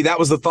it. And maybe that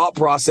was the thought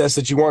process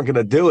that you weren't going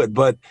to do it.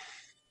 But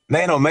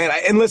man, oh man.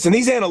 And listen,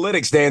 these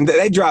analytics, Dan,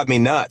 they drive me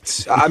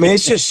nuts. I mean,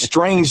 it's just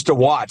strange to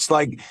watch.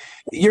 Like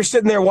you're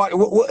sitting there watching.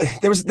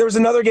 There was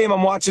another game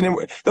I'm watching,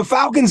 the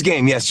Falcons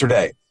game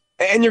yesterday.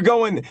 And you're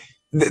going,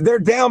 they're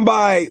down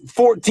by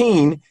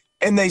 14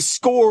 and they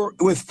score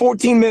with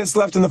 14 minutes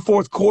left in the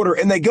fourth quarter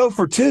and they go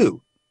for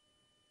 2.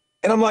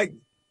 And I'm like,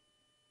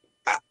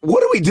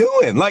 what are we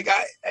doing? Like,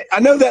 I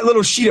know that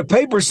little sheet of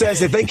paper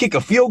says if they kick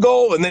a field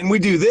goal and then we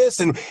do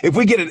this, and if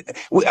we get it,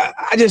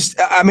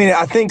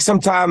 I think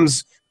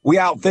sometimes we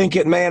outthink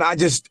it, man.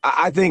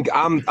 I think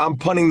I'm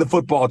punting the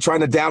football,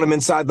 trying to down him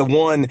inside the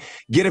 1,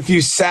 get a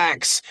few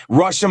sacks,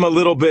 rush him a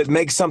little bit,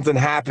 make something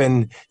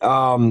happen.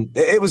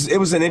 It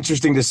was an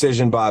interesting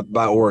decision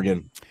by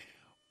Oregon.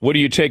 What do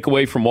you take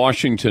away from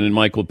Washington and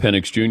Michael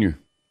Penix Jr.?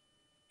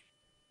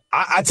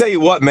 I tell you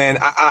what, man,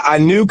 I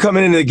knew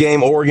coming into the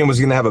game Oregon was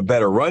going to have a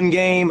better run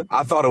game.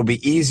 I thought it would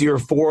be easier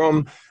for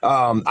them.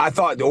 I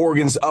thought the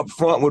Oregon's up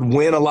front would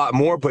win a lot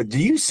more. But do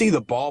you see the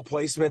ball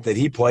placement that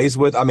he plays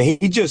with? I mean,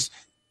 he just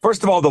 –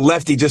 first of all, the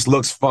lefty just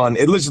looks fun.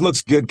 It just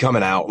looks good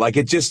coming out. Like,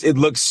 it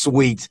looks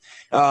sweet.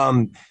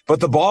 But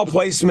the ball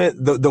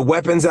placement, the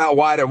weapons out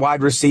wide at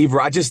wide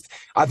receiver, I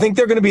think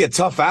they're going to be a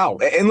tough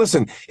out. And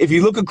listen, if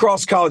you look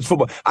across college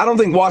football, I don't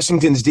think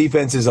Washington's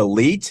defense is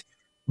elite.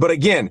 But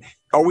again –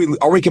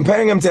 Are we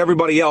comparing them to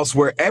everybody else?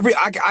 Where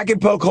I can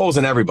poke holes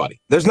in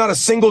everybody. There's not a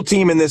single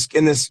team in this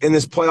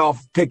playoff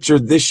picture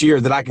this year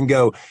that I can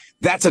go,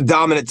 that's a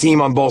dominant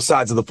team on both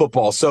sides of the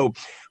football. So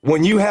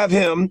when you have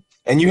him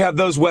and you have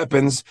those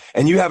weapons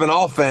and you have an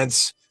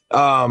offense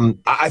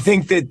I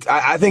think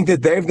that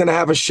they're going to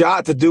have a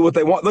shot to do what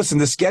they want. Listen,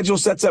 the schedule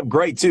sets up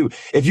great too.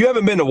 If you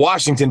haven't been to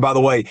Washington, by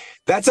the way,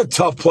 that's a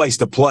tough place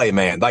to play,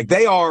 man. Like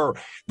they are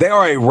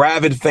a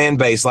rabid fan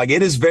base. Like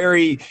it is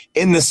very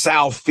in the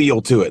South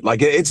feel to it.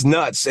 Like it's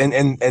nuts,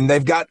 and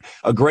they've got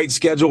a great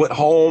schedule at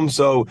home.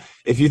 So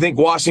if you think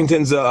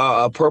Washington's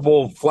a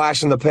purple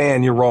flash in the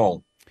pan, you're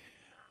wrong.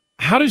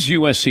 How does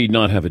USC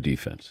not have a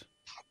defense?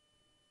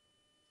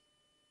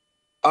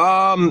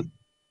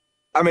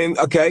 I mean,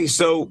 okay,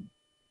 so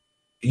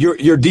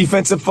your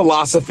defensive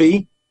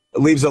philosophy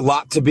leaves a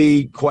lot to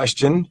be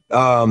questioned.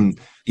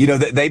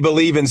 They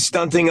believe in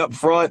stunting up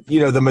front,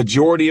 the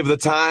majority of the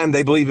time.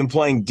 They believe in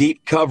playing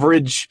deep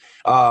coverage.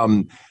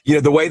 The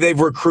way they've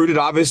recruited,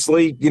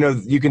 obviously,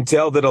 you can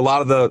tell that a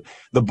lot of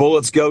the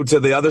bullets go to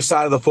the other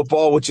side of the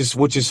football, which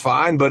is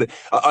fine. But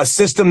a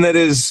system that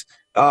is,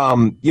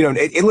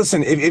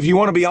 listen, if you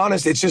want to be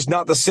honest, it's just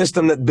not the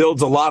system that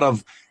builds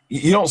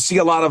you don't see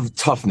a lot of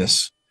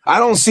toughness. I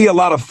don't see a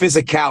lot of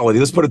physicality,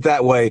 let's put it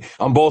that way,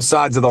 on both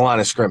sides of the line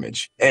of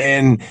scrimmage.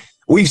 And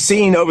we've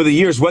seen over the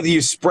years, whether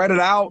you spread it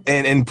out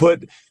and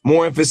put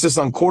more emphasis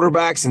on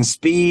quarterbacks and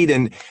speed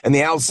and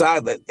the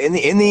outside, in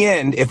the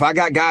end, if I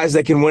got guys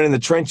that can win in the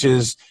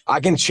trenches, I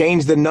can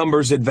change the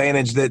numbers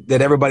advantage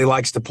that everybody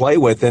likes to play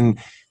with. And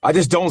I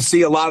just don't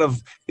see a lot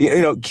of,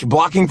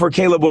 blocking for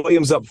Caleb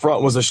Williams up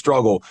front was a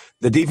struggle.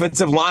 The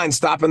defensive line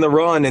stopping the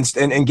run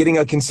and getting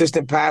a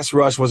consistent pass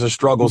rush was a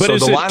struggle. But so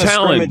is the it line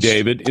talent, of scrimmage,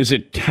 David? Is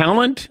it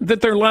talent that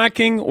they're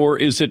lacking, or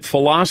is it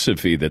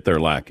philosophy that they're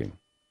lacking?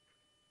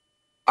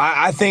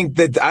 I think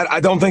that I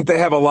don't think they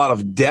have a lot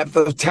of depth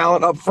of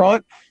talent up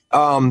front,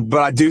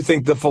 but I do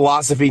think the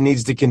philosophy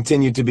needs to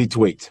continue to be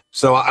tweaked.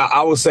 So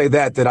I will say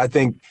that I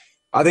think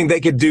they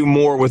could do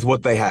more with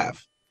what they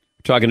have.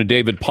 Talking to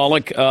David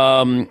Pollack.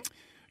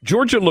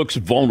 Georgia looks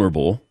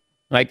vulnerable.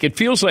 Like it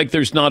feels like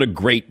there's not a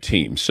great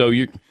team. So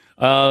you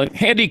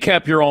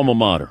handicap your alma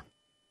mater.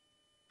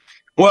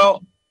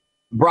 Well,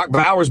 Brock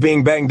Bowers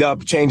being banged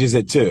up changes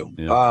it too.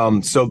 Yeah.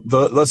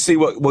 Let's see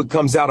what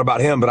comes out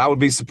about him. But I would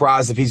be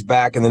surprised if he's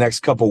back in the next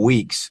couple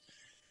weeks.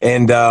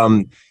 And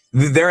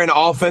they're an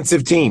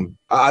offensive team.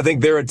 I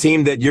think they're a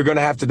team that you're going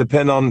to have to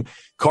depend on.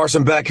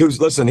 Carson Beck, he's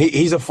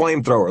a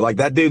flamethrower. Like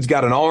that dude's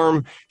got an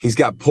arm. He's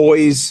got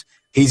poise.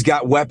 He's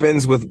got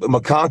weapons with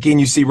McConkey, and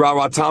you see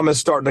Ra Thomas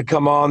starting to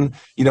come on,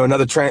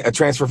 another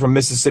transfer from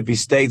Mississippi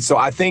State. So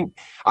I think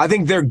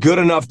they're good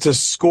enough to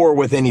score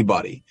with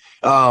anybody.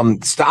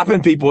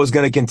 Stopping people is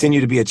going to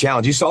continue to be a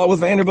challenge. You saw it with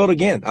Vanderbilt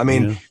again. I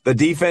mean, The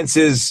defense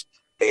is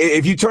 –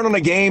 if you turn on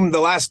a game the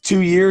last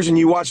 2 years and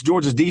you watch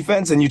Georgia's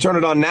defense and you turn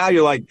it on now,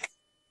 you're like,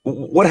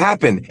 what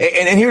happened?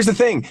 And here's the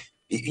thing.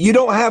 You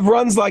don't have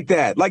runs like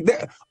that. Like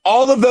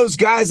all of those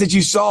guys that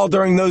you saw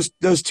during those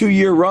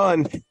 2-year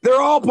run,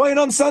 they're all playing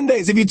on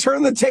Sundays. If you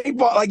turn the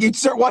tape on, like you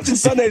start watching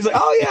Sundays, like,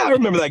 oh yeah, I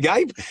remember that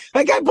guy.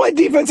 That guy played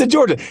defense at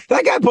Georgia.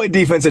 That guy played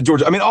defense at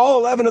Georgia. I mean,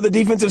 all 11 of the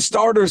defensive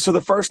starters for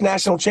the first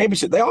national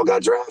championship, they all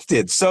got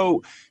drafted.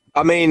 So,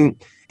 I mean,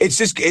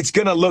 it's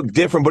going to look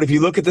different. But if you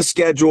look at the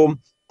schedule,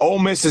 Ole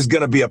Miss is going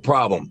to be a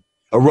problem.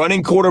 A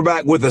running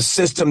quarterback with a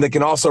system that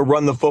can also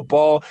run the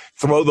football,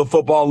 throw the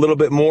football a little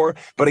bit more.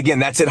 But again,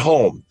 that's at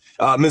home.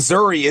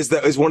 Missouri is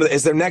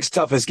their next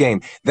toughest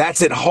game.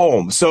 That's at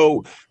home.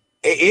 So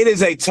it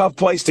is a tough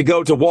place to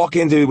go to walk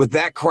into with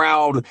that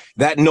crowd,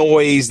 that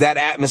noise, that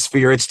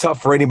atmosphere. It's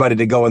tough for anybody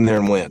to go in there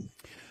and win.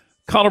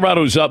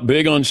 Colorado's up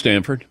big on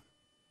Stanford.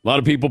 A lot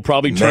of people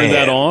probably turned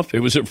that off. It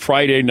was at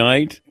Friday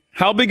night.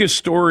 How big a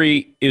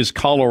story is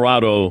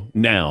Colorado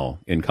now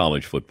in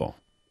college football?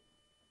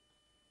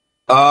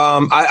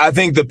 I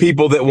think the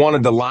people that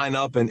wanted to line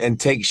up and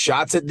take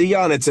shots at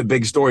Deion, it's a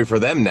big story for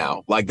them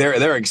now. Like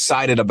they're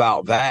excited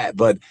about that.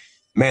 But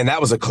man,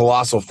 that was a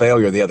colossal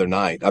failure the other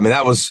night. I mean,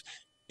 that was,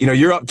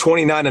 you're up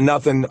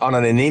 29-0 on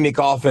an anemic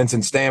offense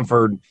in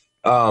Stanford.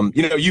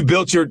 You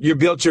built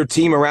your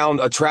team around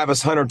a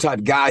Travis Hunter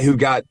type guy who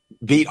got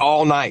beat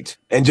all night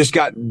and just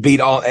got beat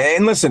all.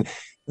 And listen,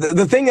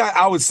 the thing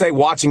I would say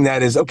watching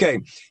that is, okay,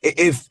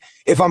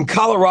 if I'm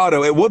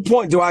Colorado, at what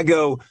point do I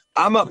go,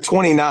 I'm up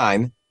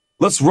 29.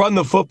 Let's run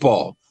the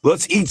football.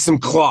 Let's eat some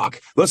clock.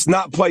 Let's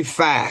not play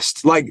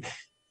fast. Like,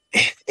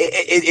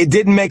 it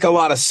didn't make a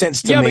lot of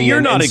sense to me. Yeah, but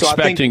you're not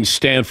expecting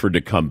Stanford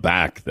to come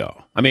back,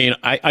 though. I mean,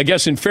 I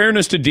guess in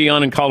fairness to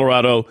Deion and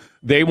Colorado,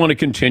 they want to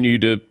continue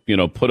to,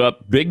 put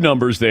up big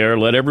numbers there,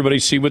 let everybody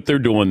see what they're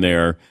doing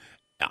there.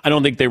 I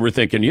don't think they were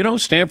thinking,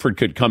 Stanford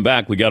could come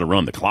back. We got to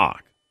run the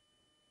clock.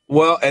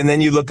 Well, and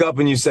then you look up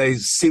and you say,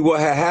 see what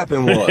had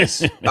happened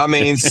was. I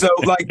mean, so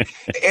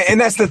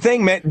and that's the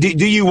thing, man.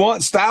 Do you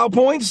want style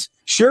points?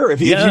 Sure. If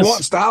you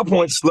want style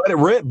points, let it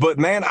rip. But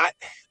man,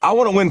 I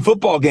want to win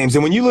football games.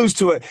 And when you lose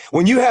to it,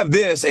 when you have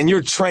this and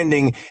you're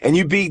trending and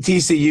you beat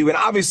TCU, and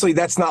obviously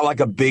that's not like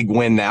a big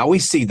win now. We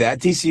see that.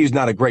 TCU is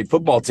not a great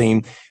football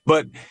team.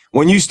 But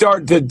when you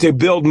start to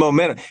build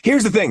momentum,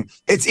 here's the thing.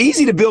 It's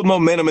easy to build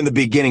momentum in the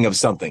beginning of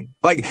something.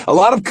 Like a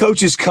lot of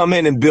coaches come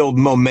in and build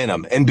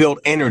momentum and build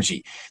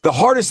energy. The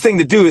hardest thing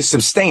to do is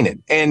sustain it.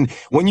 And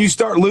when you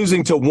start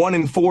losing to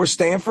 1-4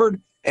 Stanford,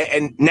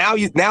 And now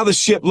the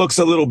ship looks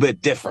a little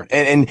bit different,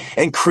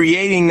 and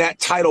creating that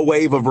tidal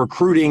wave of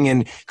recruiting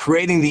and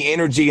creating the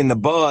energy and the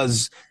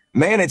buzz,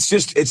 man,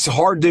 it's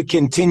hard to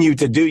continue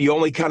to do. You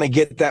only kind of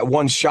get that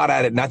one shot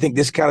at it. And I think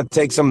this kind of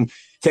takes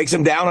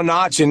them down a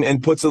notch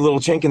and puts a little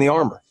chink in the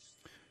armor.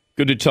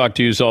 Good to talk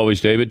to you as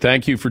always, David.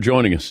 Thank you for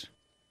joining us.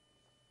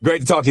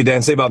 Great to talk to you,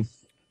 Dan. See you, bud.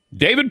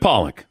 David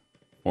Pollack,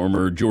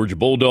 former Georgia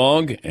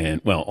Bulldog,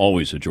 and, well,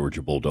 always a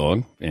Georgia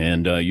Bulldog,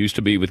 and used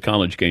to be with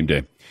College Game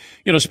Day.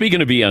 You know,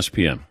 speaking of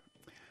ESPN,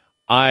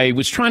 I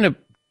was trying to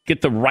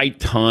get the right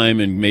time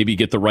and maybe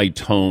get the right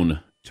tone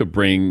to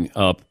bring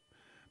up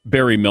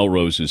Barry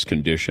Melrose's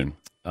condition,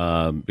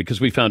 because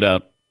we found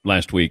out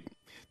last week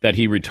that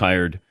he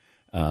retired.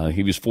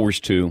 He was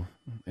forced to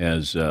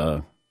as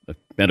a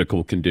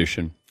medical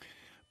condition.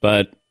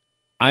 But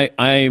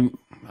I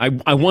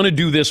want to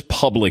do this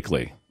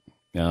publicly,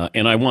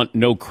 and I want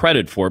no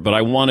credit for it, but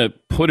I want to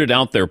put it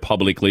out there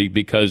publicly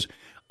because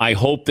I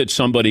hope that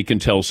somebody can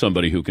tell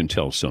somebody who can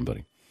tell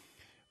somebody.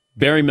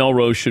 Barry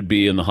Melrose should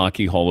be in the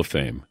Hockey Hall of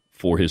Fame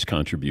for his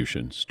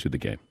contributions to the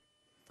game.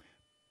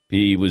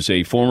 He was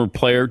a former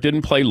player,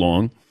 didn't play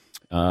long.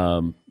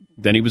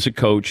 Then he was a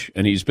coach,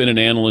 and he's been an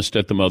analyst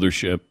at the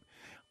mothership.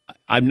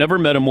 I've never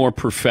met a more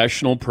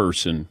professional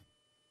person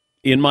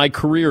in my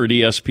career at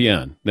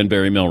ESPN than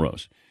Barry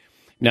Melrose.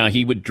 Now,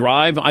 he would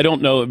drive, I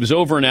don't know, it was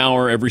over an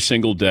hour every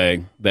single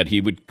day that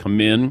he would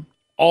come in,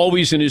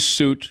 always in his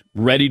suit,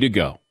 ready to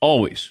go,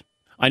 always.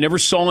 I never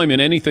saw him in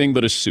anything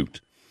but a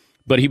suit.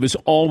 But he was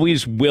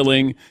always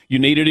willing. You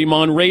needed him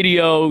on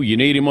radio, you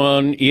needed him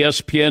on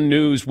ESPN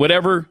News,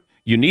 whatever.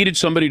 You needed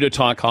somebody to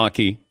talk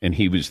hockey, and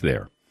he was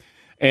there.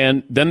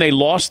 And then they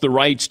lost the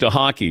rights to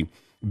hockey.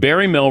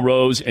 Barry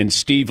Melrose and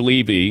Steve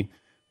Levy,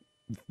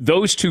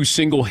 those two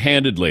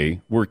single-handedly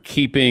were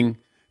keeping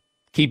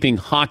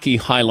hockey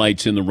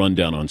highlights in the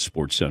rundown on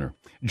SportsCenter.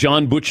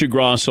 John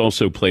Butchergross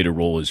also played a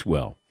role as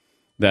well,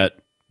 that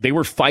they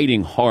were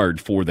fighting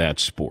hard for that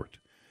sport.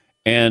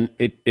 And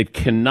it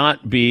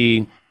cannot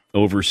be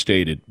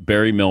overstated,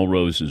 Barry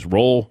Melrose's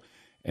role,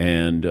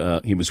 and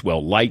he was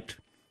well-liked.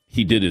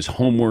 He did his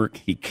homework.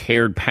 He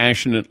cared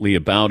passionately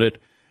about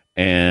it.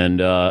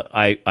 And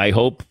I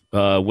hope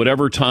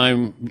whatever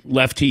time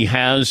left he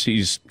has,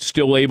 he's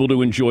still able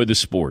to enjoy the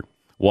sport,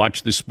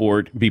 watch the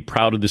sport, be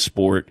proud of the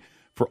sport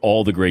for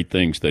all the great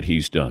things that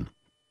he's done.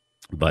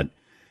 But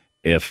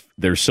if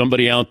there's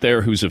somebody out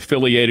there who's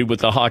affiliated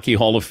with the Hockey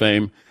Hall of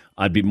Fame,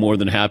 I'd be more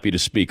than happy to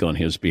speak on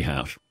his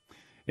behalf.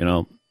 You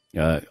know,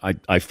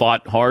 I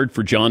fought hard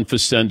for John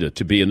Facenda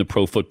to be in the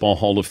Pro Football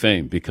Hall of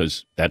Fame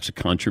because that's a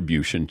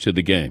contribution to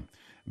the game.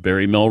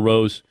 Barry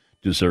Melrose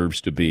deserves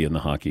to be in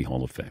the Hockey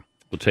Hall of Fame.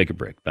 We'll take a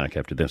break. Back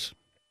after this.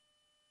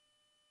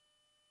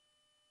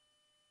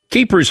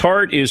 Keeper's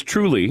Heart is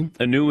truly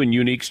a new and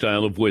unique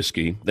style of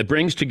whiskey that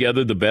brings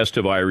together the best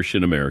of Irish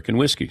and American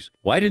whiskeys.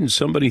 Why didn't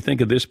somebody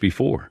think of this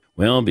before?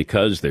 Well,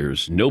 because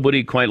there's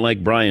nobody quite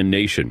like Brian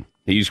Nation.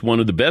 He's one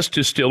of the best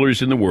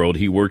distillers in the world.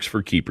 He works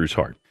for Keeper's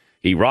Heart.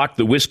 He rocked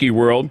the whiskey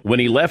world when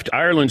he left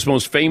Ireland's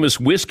most famous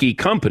whiskey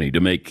company to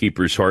make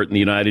Keeper's Heart in the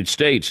United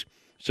States.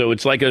 So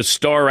it's like a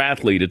star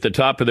athlete at the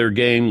top of their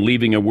game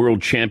leaving a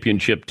world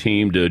championship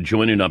team to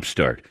join an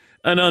upstart,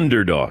 an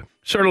underdog.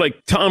 Sort of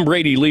like Tom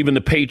Brady leaving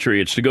the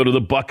Patriots to go to the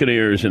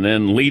Buccaneers and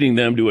then leading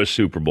them to a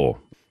Super Bowl.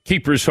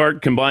 Keeper's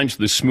Heart combines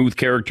the smooth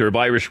character of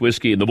Irish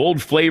whiskey and the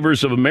bold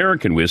flavors of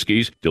American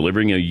whiskeys,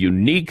 delivering a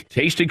unique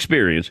taste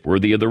experience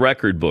worthy of the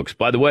record books.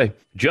 By the way,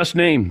 just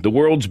named the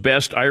world's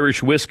best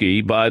Irish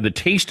whiskey by the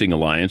Tasting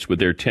Alliance with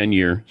their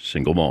 10-year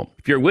single malt.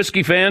 If you're a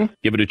whiskey fan,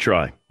 give it a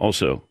try.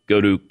 Also,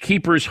 go to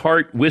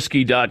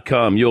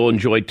keepersheartwhiskey.com. You'll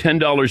enjoy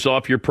 $10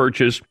 off your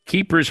purchase.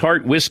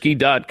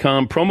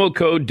 keepersheartwhiskey.com, promo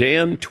code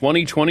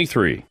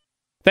DAN2023.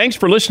 Thanks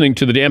for listening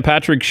to the Dan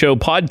Patrick Show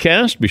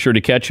podcast. Be sure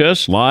to catch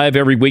us live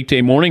every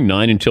weekday morning,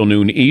 9 until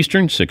noon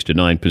Eastern, 6 to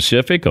 9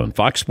 Pacific on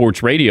Fox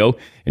Sports Radio.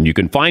 And you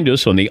can find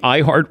us on the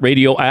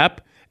iHeartRadio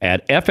app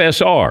at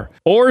FSR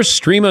or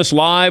stream us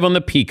live on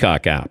the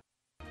Peacock app.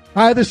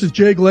 Hi, this is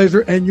Jay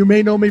Glazer, and you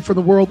may know me from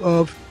the world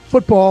of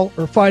football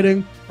or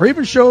fighting or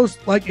even shows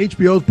like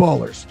HBO's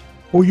Ballers.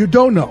 What you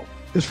don't know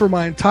is for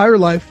my entire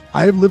life,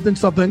 I have lived in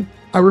something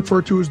I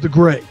refer to as the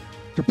gray.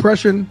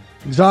 Depression,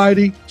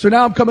 anxiety. So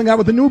now I'm coming out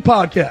with a new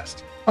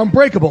podcast,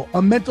 Unbreakable,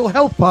 a mental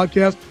health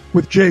podcast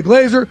with Jay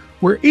Glazer,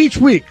 where each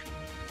week,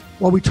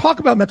 while we talk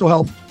about mental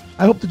health,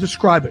 I hope to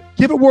describe it,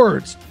 give it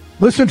words.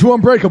 Listen to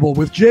Unbreakable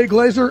with Jay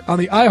Glazer on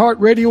the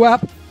iHeartRadio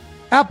app,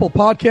 Apple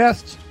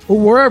Podcasts, or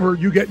wherever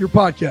you get your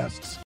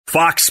podcasts.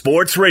 Fox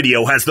Sports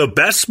Radio has the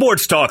best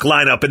sports talk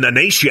lineup in the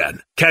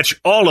nation. Catch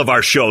all of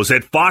our shows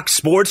at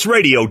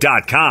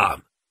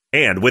foxsportsradio.com.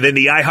 And within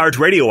the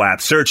iHeartRadio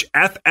app, search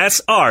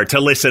FSR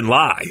to listen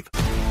live.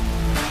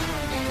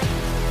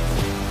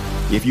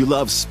 If you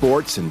love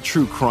sports and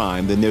true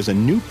crime, then there's a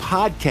new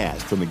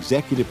podcast from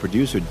executive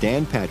producer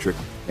Dan Patrick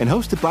and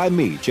hosted by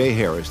me, Jay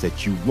Harris,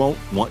 that you won't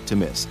want to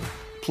miss.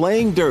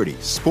 Playing Dirty: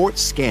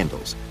 Sports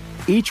Scandals.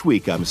 Each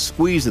week, I'm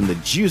squeezing the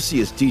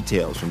juiciest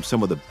details from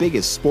some of the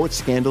biggest sports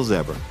scandals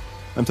ever.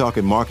 I'm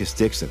talking Marcus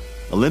Dixon,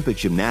 Olympic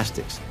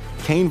gymnastics,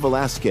 Cain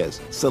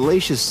Velasquez,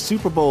 salacious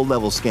Super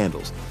Bowl-level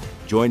scandals.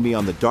 Join me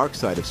on the dark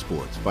side of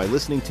sports by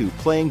listening to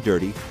Playing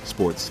Dirty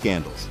Sports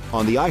Scandals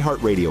on the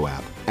iHeartRadio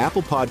app,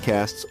 Apple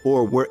Podcasts,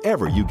 or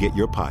wherever you get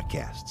your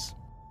podcasts.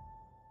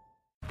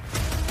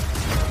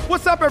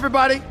 What's up,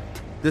 everybody?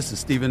 This is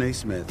Stephen A.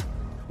 Smith.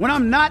 When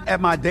I'm not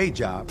at my day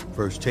job,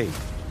 First Take,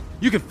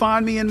 you can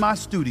find me in my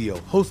studio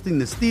hosting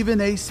the Stephen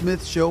A.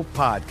 Smith Show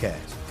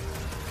podcast.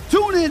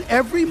 Tune in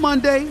every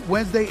Monday,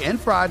 Wednesday, and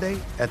Friday,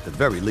 at the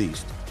very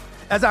least,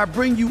 as I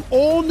bring you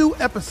all new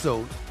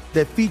episodes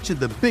that feature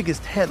the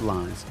biggest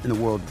headlines in the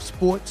world of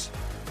sports,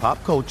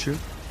 pop culture,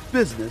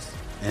 business,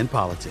 and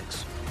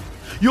politics.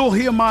 You'll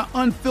hear my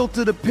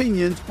unfiltered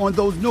opinions on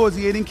those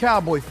nauseating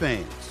Cowboy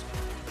fans,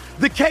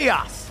 the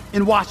chaos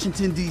in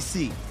Washington,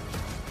 D.C.,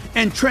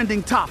 and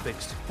trending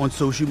topics on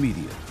social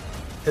media,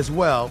 as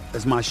well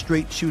as my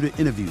straight shooter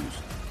interviews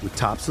with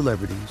top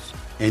celebrities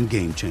and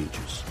game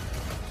changers.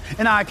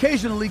 And I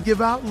occasionally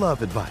give out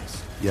love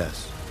advice.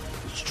 Yes,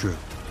 it's true.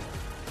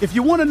 If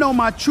you want to know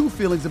my true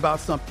feelings about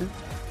something,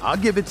 I'll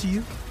give it to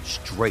you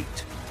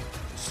straight.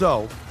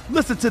 So,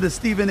 listen to the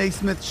Stephen A.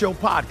 Smith Show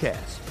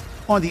podcast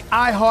on the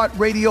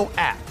iHeartRadio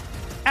app,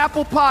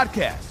 Apple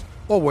Podcasts,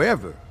 or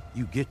wherever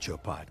you get your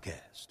podcast.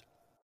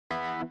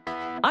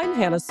 I'm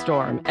Hannah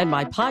Storm, and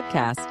my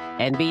podcast,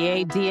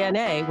 NBA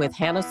DNA with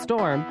Hannah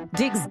Storm,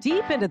 digs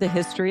deep into the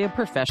history of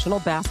professional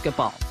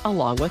basketball,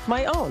 along with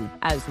my own,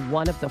 as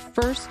one of the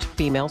first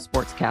female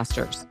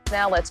sportscasters.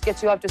 Now let's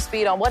get you up to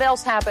speed on what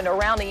else happened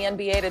around the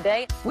NBA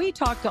today. We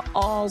talk to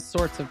all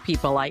sorts of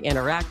people I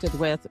interacted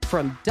with,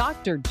 from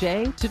Dr.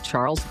 J to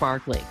Charles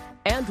Barkley,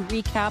 and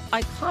recap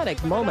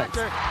iconic moments.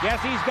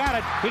 Yes, he's got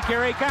it.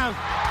 Here he comes.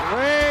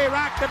 Way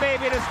rock the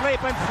baby to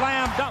sleep and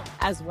slam dunk.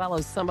 As well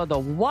as some of the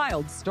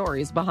wild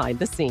stories behind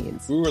the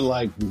scenes. We were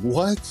like,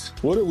 what?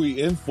 What are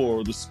we in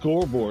for? The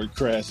scoreboard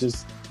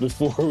crashes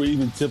before we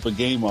even tip a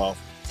game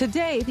off.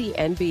 Today, the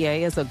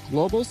NBA is a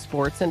global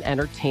sports and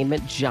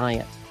entertainment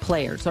giant.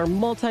 Players are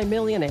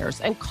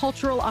multimillionaires and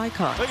cultural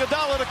icons.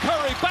 Iguodala to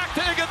Curry, back to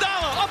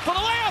Iguodala, up for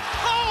the layup.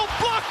 Oh,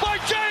 blocked by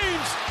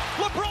James.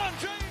 LeBron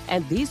James.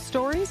 And these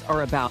stories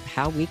are about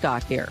how we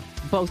got here,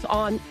 both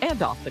on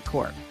and off the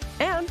court.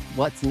 And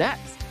what's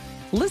next?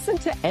 Listen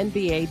to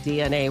NBA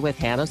DNA with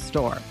Hannah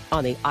Storm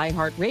on the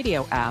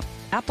iHeartRadio app,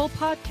 Apple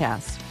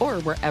Podcasts,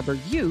 or wherever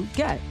you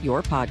get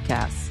your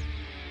podcasts.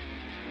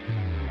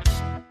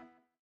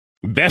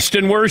 Best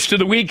and worst of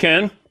the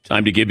weekend.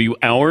 Time to give you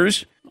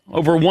ours.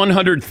 Over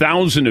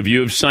 100,000 of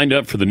you have signed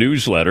up for the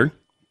newsletter.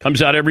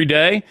 Comes out every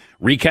day.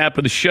 Recap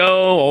of the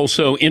show.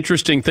 Also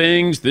interesting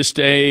things this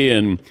day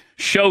in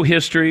show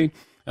history.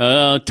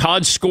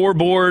 Todd's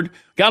scoreboard.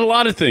 Got a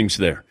lot of things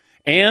there.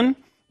 And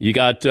you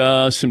got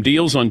some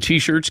deals on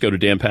T-shirts. Go to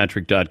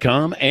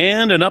danpatrick.com.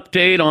 And an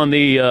update on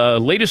the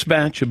latest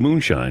batch of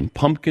moonshine,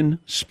 pumpkin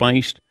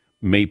spiced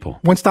maple.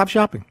 One-stop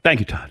shopping. Thank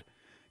you, Todd.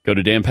 Go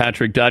to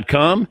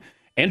danpatrick.com.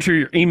 Enter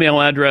your email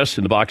address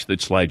in the box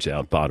that slides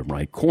out bottom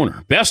right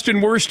corner. Best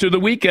and worst of the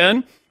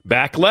weekend.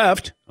 Back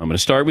left. I'm going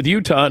to start with you,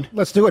 Todd.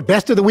 Let's do it.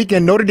 Best of the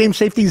weekend. Notre Dame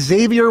safety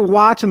Xavier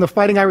Watts and the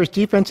Fighting Irish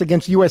defense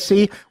against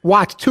USC.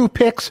 Watts, 2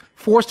 picks,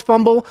 forced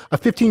fumble, a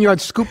 15-yard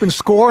scoop and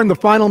score in the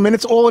final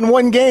minutes, all in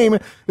one game.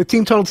 The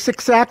team totaled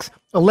 6 sacks,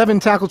 11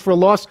 tackles for a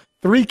loss,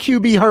 3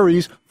 QB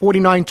hurries,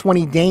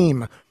 49-20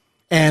 game.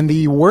 And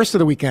the worst of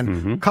the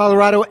weekend,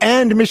 Colorado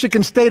and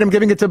Michigan State. I'm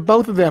giving it to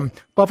both of them.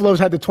 Buffalo's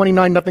had the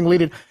 29-0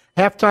 lead at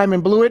halftime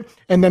and blew it.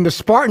 And then the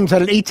Spartans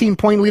had an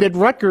 18-point lead at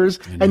Rutgers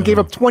and gave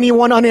up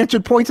 21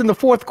 unanswered points in the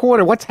fourth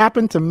quarter. What's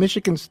happened to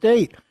Michigan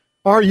State?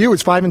 RU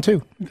is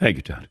 5-2. Thank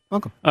you, Todd.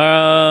 Welcome.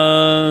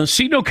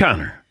 Seton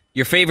O'Connor.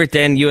 Your favorite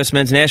then U.S.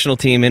 men's national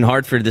team in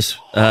Hartford this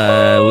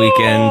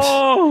weekend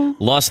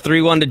lost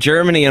 3-1 to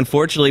Germany,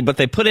 unfortunately, but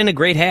they put in a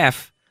great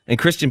half, and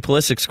Christian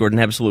Pulisic scored an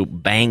absolute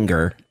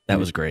banger. That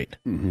was great.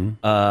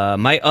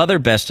 My other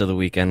best of the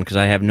weekend, because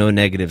I have no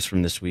negatives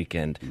from this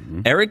weekend,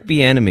 Eric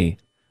Bieniemy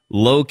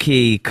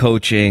low-key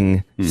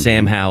coaching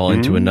Sam Howell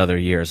into another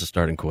year as a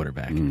starting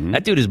quarterback.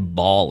 That dude is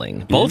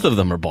balling. Both of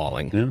them are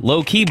balling.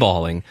 Low-key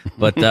balling.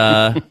 But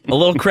a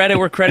little credit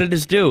where credit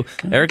is due.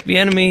 Eric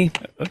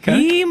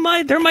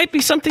Bieniemy, there might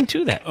be something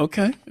to that.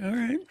 Okay. All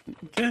right.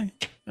 Okay.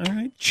 All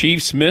right.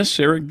 Chiefs miss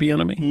Eric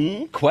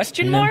Bieniemy?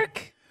 Question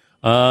mark?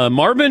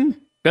 Marvin,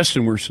 best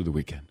and worst of the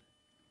weekend.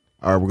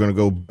 All right, we're going to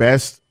go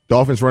best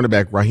Dolphins running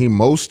back, Raheem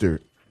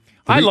Mostert.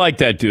 I like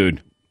that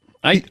dude.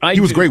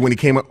 He was great when he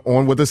came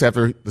on with us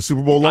after the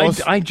Super Bowl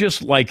loss. I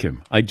just like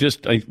him.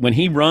 When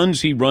he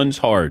runs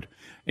hard.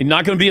 He's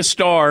not going to be a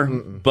star,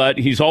 but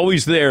he's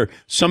always there.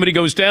 Somebody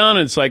goes down,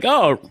 and it's like,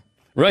 oh,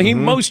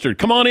 Raheem Mostert,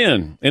 come on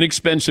in.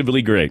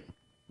 Inexpensively great.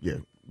 Yeah,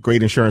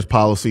 great insurance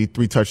policy.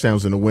 3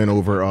 touchdowns in the win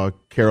over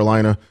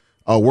Carolina.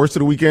 Worst of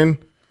the weekend,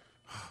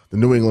 the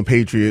New England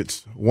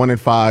Patriots,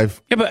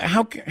 1-5. Yeah, but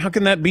how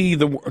can that be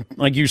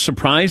you're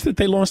surprised that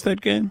they lost that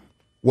game?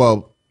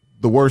 Well,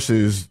 the worst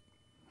is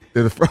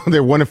they're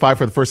 1-5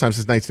 for the first time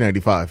since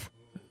 1995.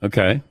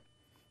 Okay.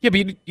 Yeah,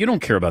 but you don't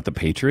care about the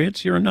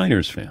Patriots. You're a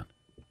Niners fan.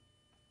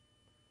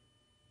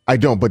 I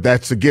don't, but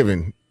that's a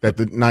given that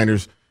the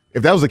Niners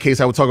If that was the case,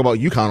 I would talk about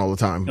UConn all the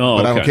time,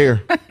 but I don't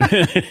care.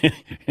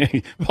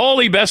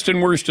 Paulie, best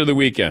and worst of the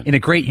weekend. In a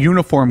great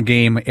uniform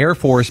game, Air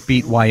Force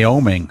beat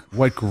Wyoming.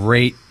 What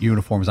great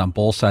uniforms on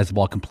both sides of the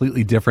ball,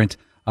 completely different.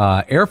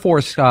 Air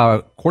Force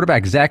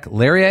quarterback Zach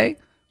Larrier,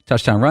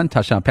 touchdown run,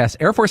 touchdown pass.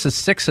 Air Force is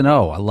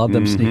 6-0. I love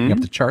them sneaking up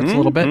the charts a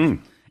little bit.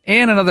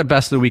 And another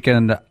best of the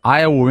weekend,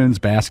 Iowa women's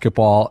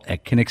basketball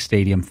at Kinnick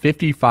Stadium,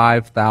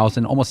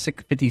 55,000, almost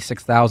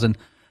 56,000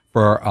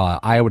 for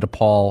Iowa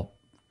DePaul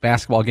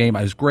basketball game.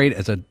 It was great.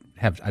 I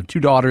have two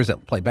daughters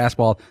that play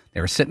basketball.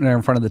 They were sitting there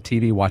in front of the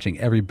TV watching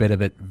every bit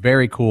of it.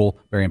 Very cool,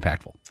 very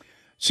impactful.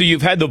 So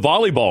you've had the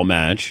volleyball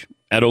match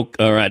at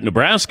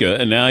Nebraska,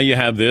 and now you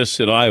have this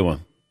at Iowa.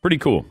 Pretty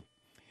cool.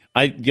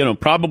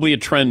 Probably a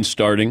trend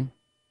starting,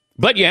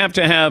 but you have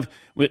to have.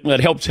 That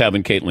helps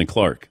having Caitlin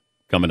Clark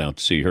coming out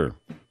to see her,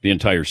 the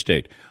entire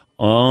state.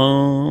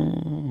 Oh,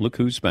 look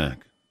who's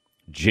back,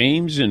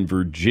 James in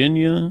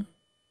Virginia.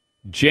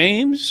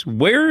 James,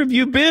 where have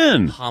you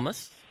been?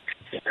 Thomas.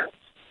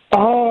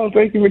 Oh,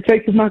 thank you for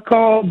taking my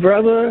call,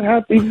 brother.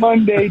 Happy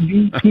Monday,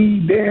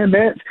 DP. Damn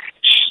it.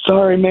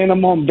 Sorry, man,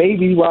 I'm on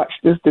baby watch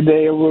this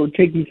today. We're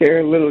taking care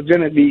of little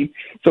Genevieve.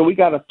 So we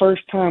got a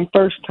first time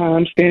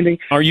standing.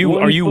 Are you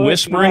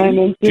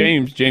whispering?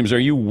 James, are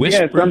you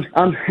whispering? Yes,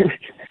 I'm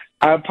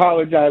I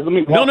apologize. Let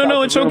me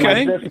No, it's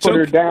okay. It's put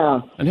her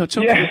down. I know it's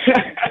okay.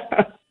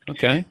 Yeah.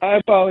 Okay. I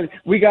apologize.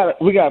 We got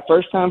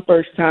first time.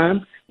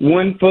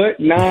 1 foot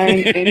 9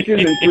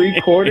 inches and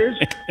 3/4,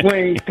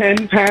 weighing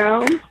 10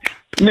 pounds.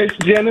 Miss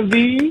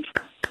Genevieve.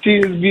 She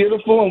is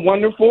beautiful and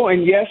wonderful,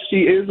 and yes,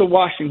 she is a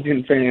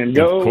Washington fan.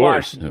 Go of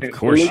course, Washington. Of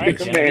course.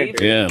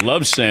 Yeah,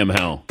 love Sam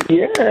Howell.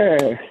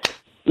 Yeah.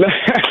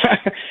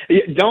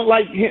 Don't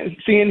like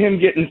seeing him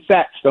getting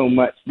sacked so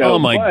much, though. Oh,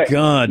 my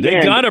God. They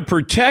got to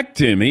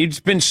protect him. He's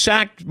been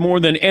sacked more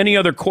than any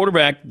other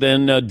quarterback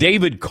than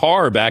David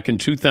Carr back in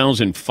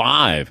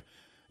 2005.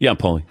 Yeah,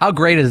 Paulie. How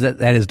great is it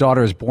that his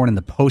daughter is born in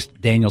the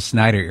post-Daniel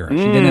Snyder era? She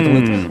didn't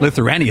have to live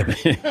through any of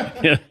it.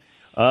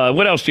 Yeah.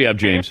 What else do you have,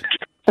 James?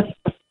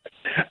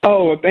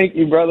 Oh, thank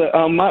you, brother.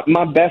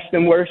 My best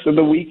and worst of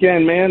the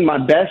weekend, man. My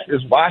best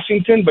is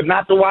Washington, but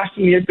not the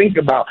Washington you think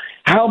about.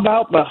 How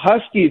about the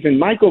Huskies and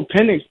Michael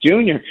Penix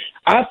Jr.?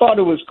 I thought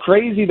it was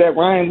crazy that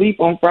Ryan Leaf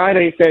on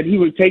Friday said he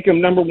would take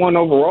him number 1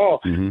 overall.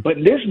 But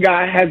this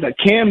guy has a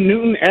Cam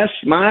Newton-esque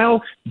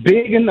smile,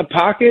 big in the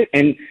pocket,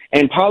 and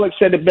Pollack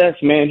said it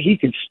best, man. He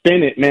could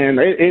spin it, man.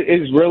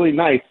 It is really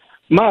nice.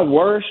 My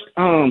worst,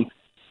 I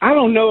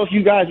don't know if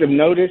you guys have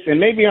noticed, and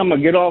maybe I'm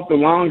going to get off the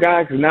lawn,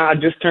 guy, because now I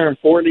just turned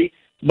 40,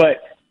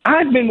 but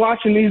I've been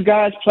watching these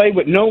guys play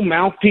with no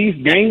mouthpiece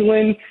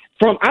dangling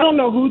from. I don't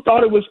know who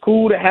thought it was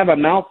cool to have a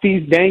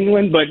mouthpiece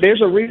dangling, but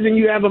there's a reason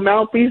you have a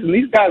mouthpiece, and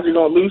these guys are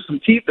going to lose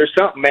some teeth or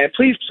something, man.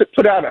 Please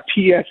put out a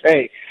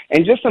PSA.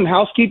 And just some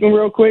housekeeping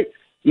real quick.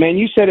 Man,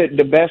 you said it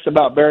the best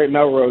about Barry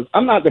Melrose.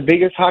 I'm not the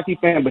biggest hockey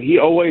fan, but he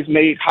always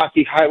made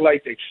hockey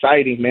highlights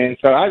exciting, man.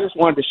 So I just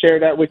wanted to share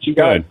that with you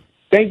guys. Good.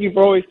 Thank you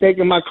for always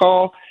taking my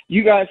call.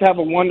 You guys have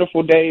a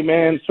wonderful day,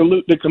 man.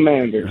 Salute the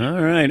Commanders.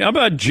 All right. How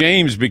about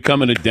James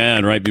becoming a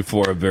dad right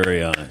before our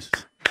very eyes?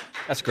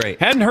 That's great.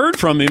 Hadn't heard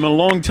from him in a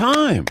long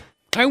time.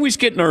 I always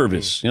get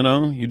nervous,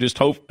 You just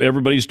hope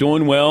everybody's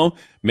doing well.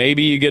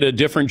 Maybe you get a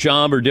different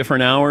job or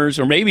different hours,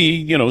 or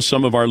maybe,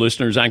 some of our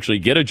listeners actually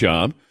get a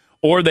job,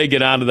 or they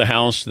get out of the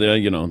house,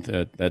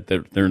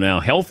 that they're now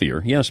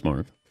healthier. Yes,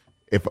 Marv.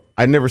 If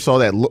I never saw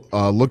that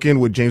look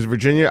in with James,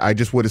 Virginia, I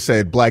just would have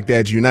said Black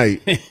Dads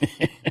Unite.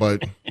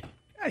 But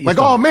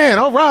oh man,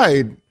 all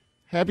right.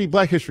 Happy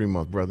Black History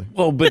Month, brother.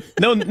 Well, but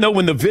no,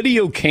 when the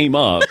video came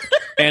up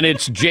and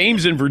it's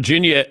James in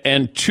Virginia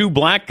and 2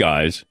 black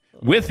guys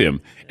with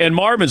him, and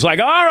Marvin's like,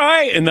 all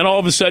right. And then all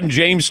of a sudden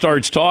James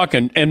starts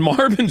talking and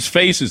Marvin's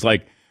face is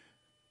like,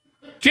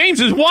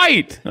 James is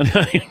white.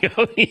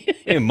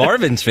 Hey,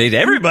 Marvin's face,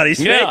 everybody's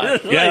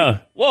face. Yeah.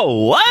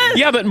 Whoa, what?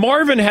 Yeah, but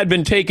Marvin had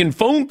been taking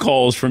phone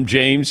calls from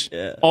James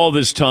all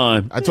this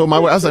time. I told my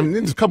wife, I was like,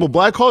 there's a couple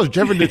black calls,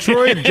 Jeff in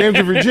Detroit, James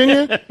in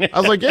Virginia. I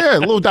was like, yeah, a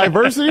little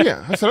diversity.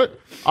 I said,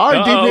 all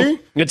right, DP.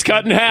 It's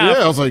cut in half.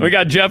 Yeah, I was like, we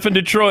got Jeff in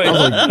Detroit. I was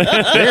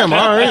like, damn,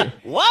 all right.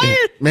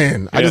 What?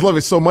 Man, I just love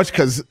it so much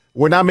because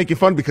we're not making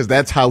fun because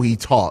that's how he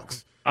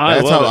talks.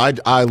 That's how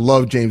I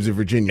love James in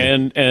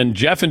Virginia. And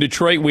Jeff in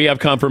Detroit, we have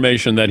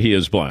confirmation that he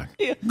is black.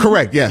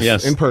 Correct,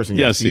 yes. In person,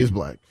 yes, he is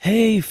black.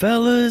 Hey,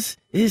 fellas,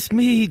 it's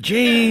me,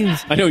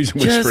 James. I know he's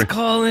whispering. Just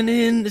calling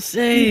in to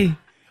say,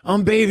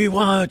 on baby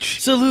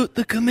watch. Salute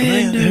the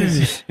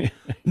Commanders.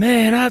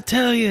 Man, I'll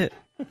tell you.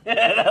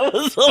 That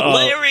was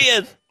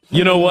hilarious.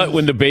 You know what?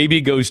 When the baby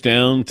goes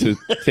down to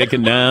take a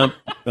nap,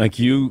 like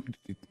you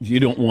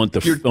don't want the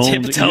You're phone.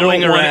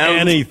 tiptoeing you don't around.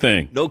 want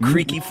anything. No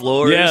creaky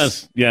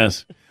floors.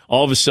 Yes.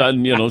 All of a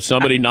sudden,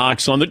 somebody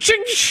knocks on the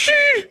ching,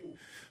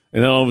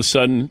 and then all of a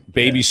sudden,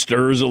 baby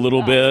stirs a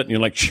little bit, and you're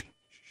like,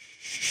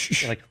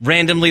 shh. Like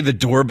randomly, the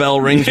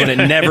doorbell rings when it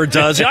never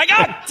does. You're like,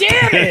 God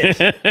damn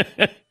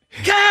it!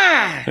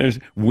 God. There's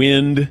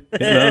wind,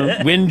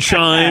 wind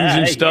chimes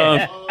and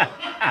stuff.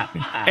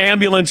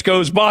 Ambulance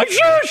goes by.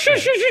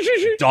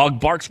 Dog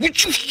barks.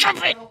 Would you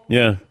stop it?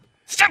 Yeah.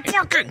 Stop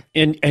barking!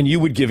 And you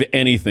would give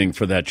anything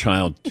for that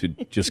child to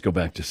just go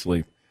back to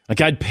sleep. Like,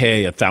 I'd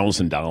pay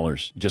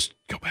 $1,000. Just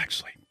go back to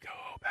sleep. Go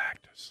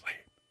back to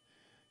sleep.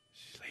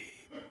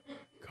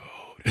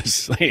 Go to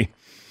sleep.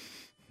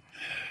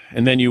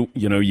 And then you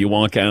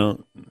walk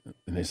out,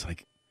 and it's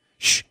like,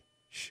 shh,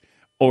 shh.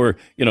 Or,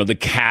 the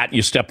cat,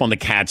 you step on the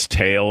cat's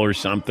tail or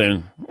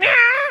something.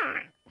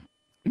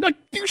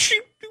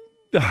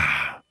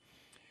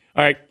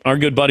 All right, our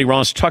good buddy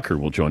Ross Tucker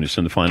will join us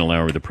in the final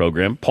hour of the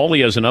program.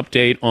 Paulie has an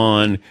update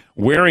on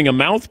wearing a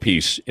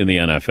mouthpiece in the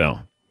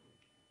NFL.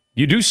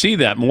 You do see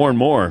that more and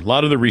more. A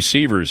lot of the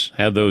receivers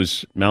have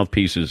those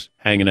mouthpieces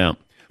hanging out.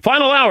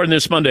 Final hour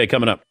this Monday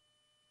coming up.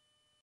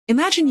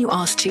 Imagine you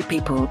ask two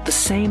people the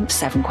same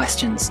 7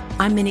 questions.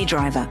 I'm Minnie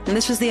Driver, and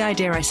this was the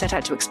idea I set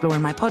out to explore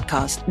in my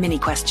podcast, Mini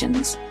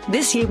Questions.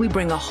 This year, we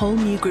bring a whole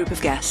new group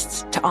of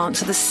guests to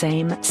answer the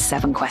same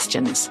 7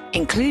 questions,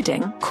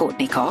 including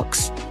Courtney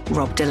Cox,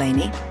 Rob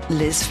Delaney,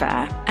 Liz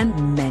Fair,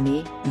 and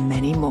many,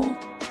 many more.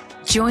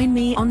 Join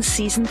me on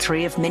Season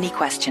 3 of Mini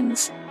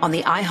Questions on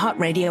the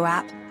iHeartRadio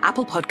app,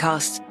 Apple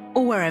Podcasts,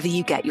 or wherever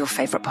you get your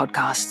favorite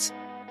podcasts.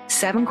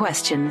 7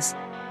 questions,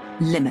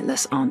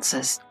 limitless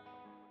answers.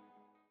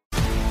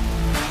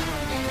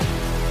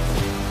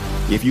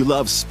 If you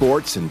love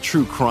sports and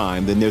true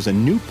crime, then there's a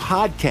new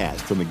podcast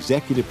from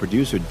executive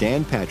producer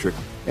Dan Patrick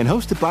and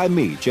hosted by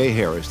me, Jay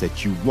Harris,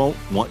 that you won't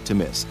want to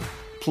miss.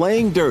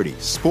 Playing Dirty: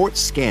 Sports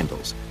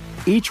Scandals.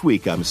 Each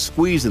week, I'm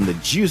squeezing the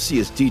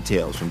juiciest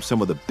details from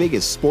some of the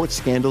biggest sports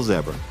scandals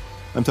ever.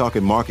 I'm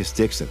talking Marcus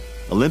Dixon,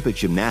 Olympic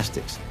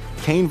gymnastics,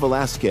 Cain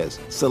Velasquez,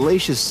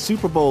 salacious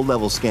Super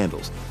Bowl-level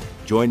scandals.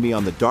 Join me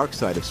on the dark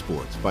side of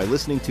sports by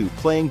listening to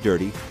Playing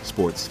Dirty: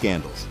 Sports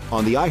Scandals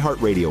on the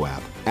iHeartRadio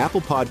app,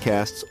 Apple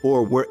Podcasts,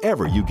 or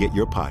wherever you get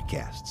your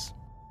podcasts.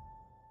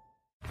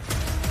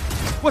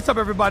 What's up,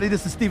 everybody?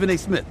 This is Stephen A.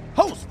 Smith,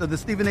 host of the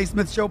Stephen A.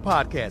 Smith Show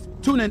podcast.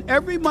 Tune in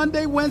every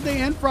Monday, Wednesday,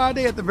 and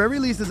Friday at the very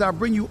least as I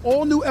bring you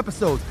all new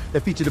episodes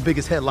that feature the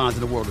biggest headlines in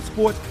the world of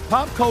sports,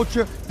 pop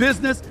culture,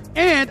 business,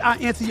 and I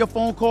answer your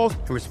phone calls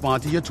and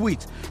respond to your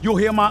tweets. You'll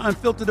hear my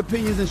unfiltered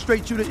opinions and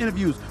straight-shooter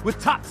interviews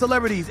with top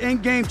celebrities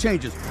and game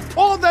changers.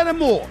 All that and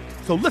more.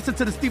 So listen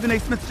to the Stephen A.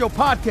 Smith Show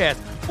podcast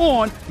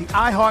on the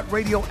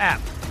iHeartRadio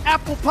app,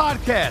 Apple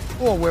Podcasts,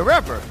 or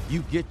wherever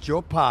you get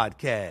your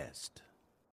podcasts.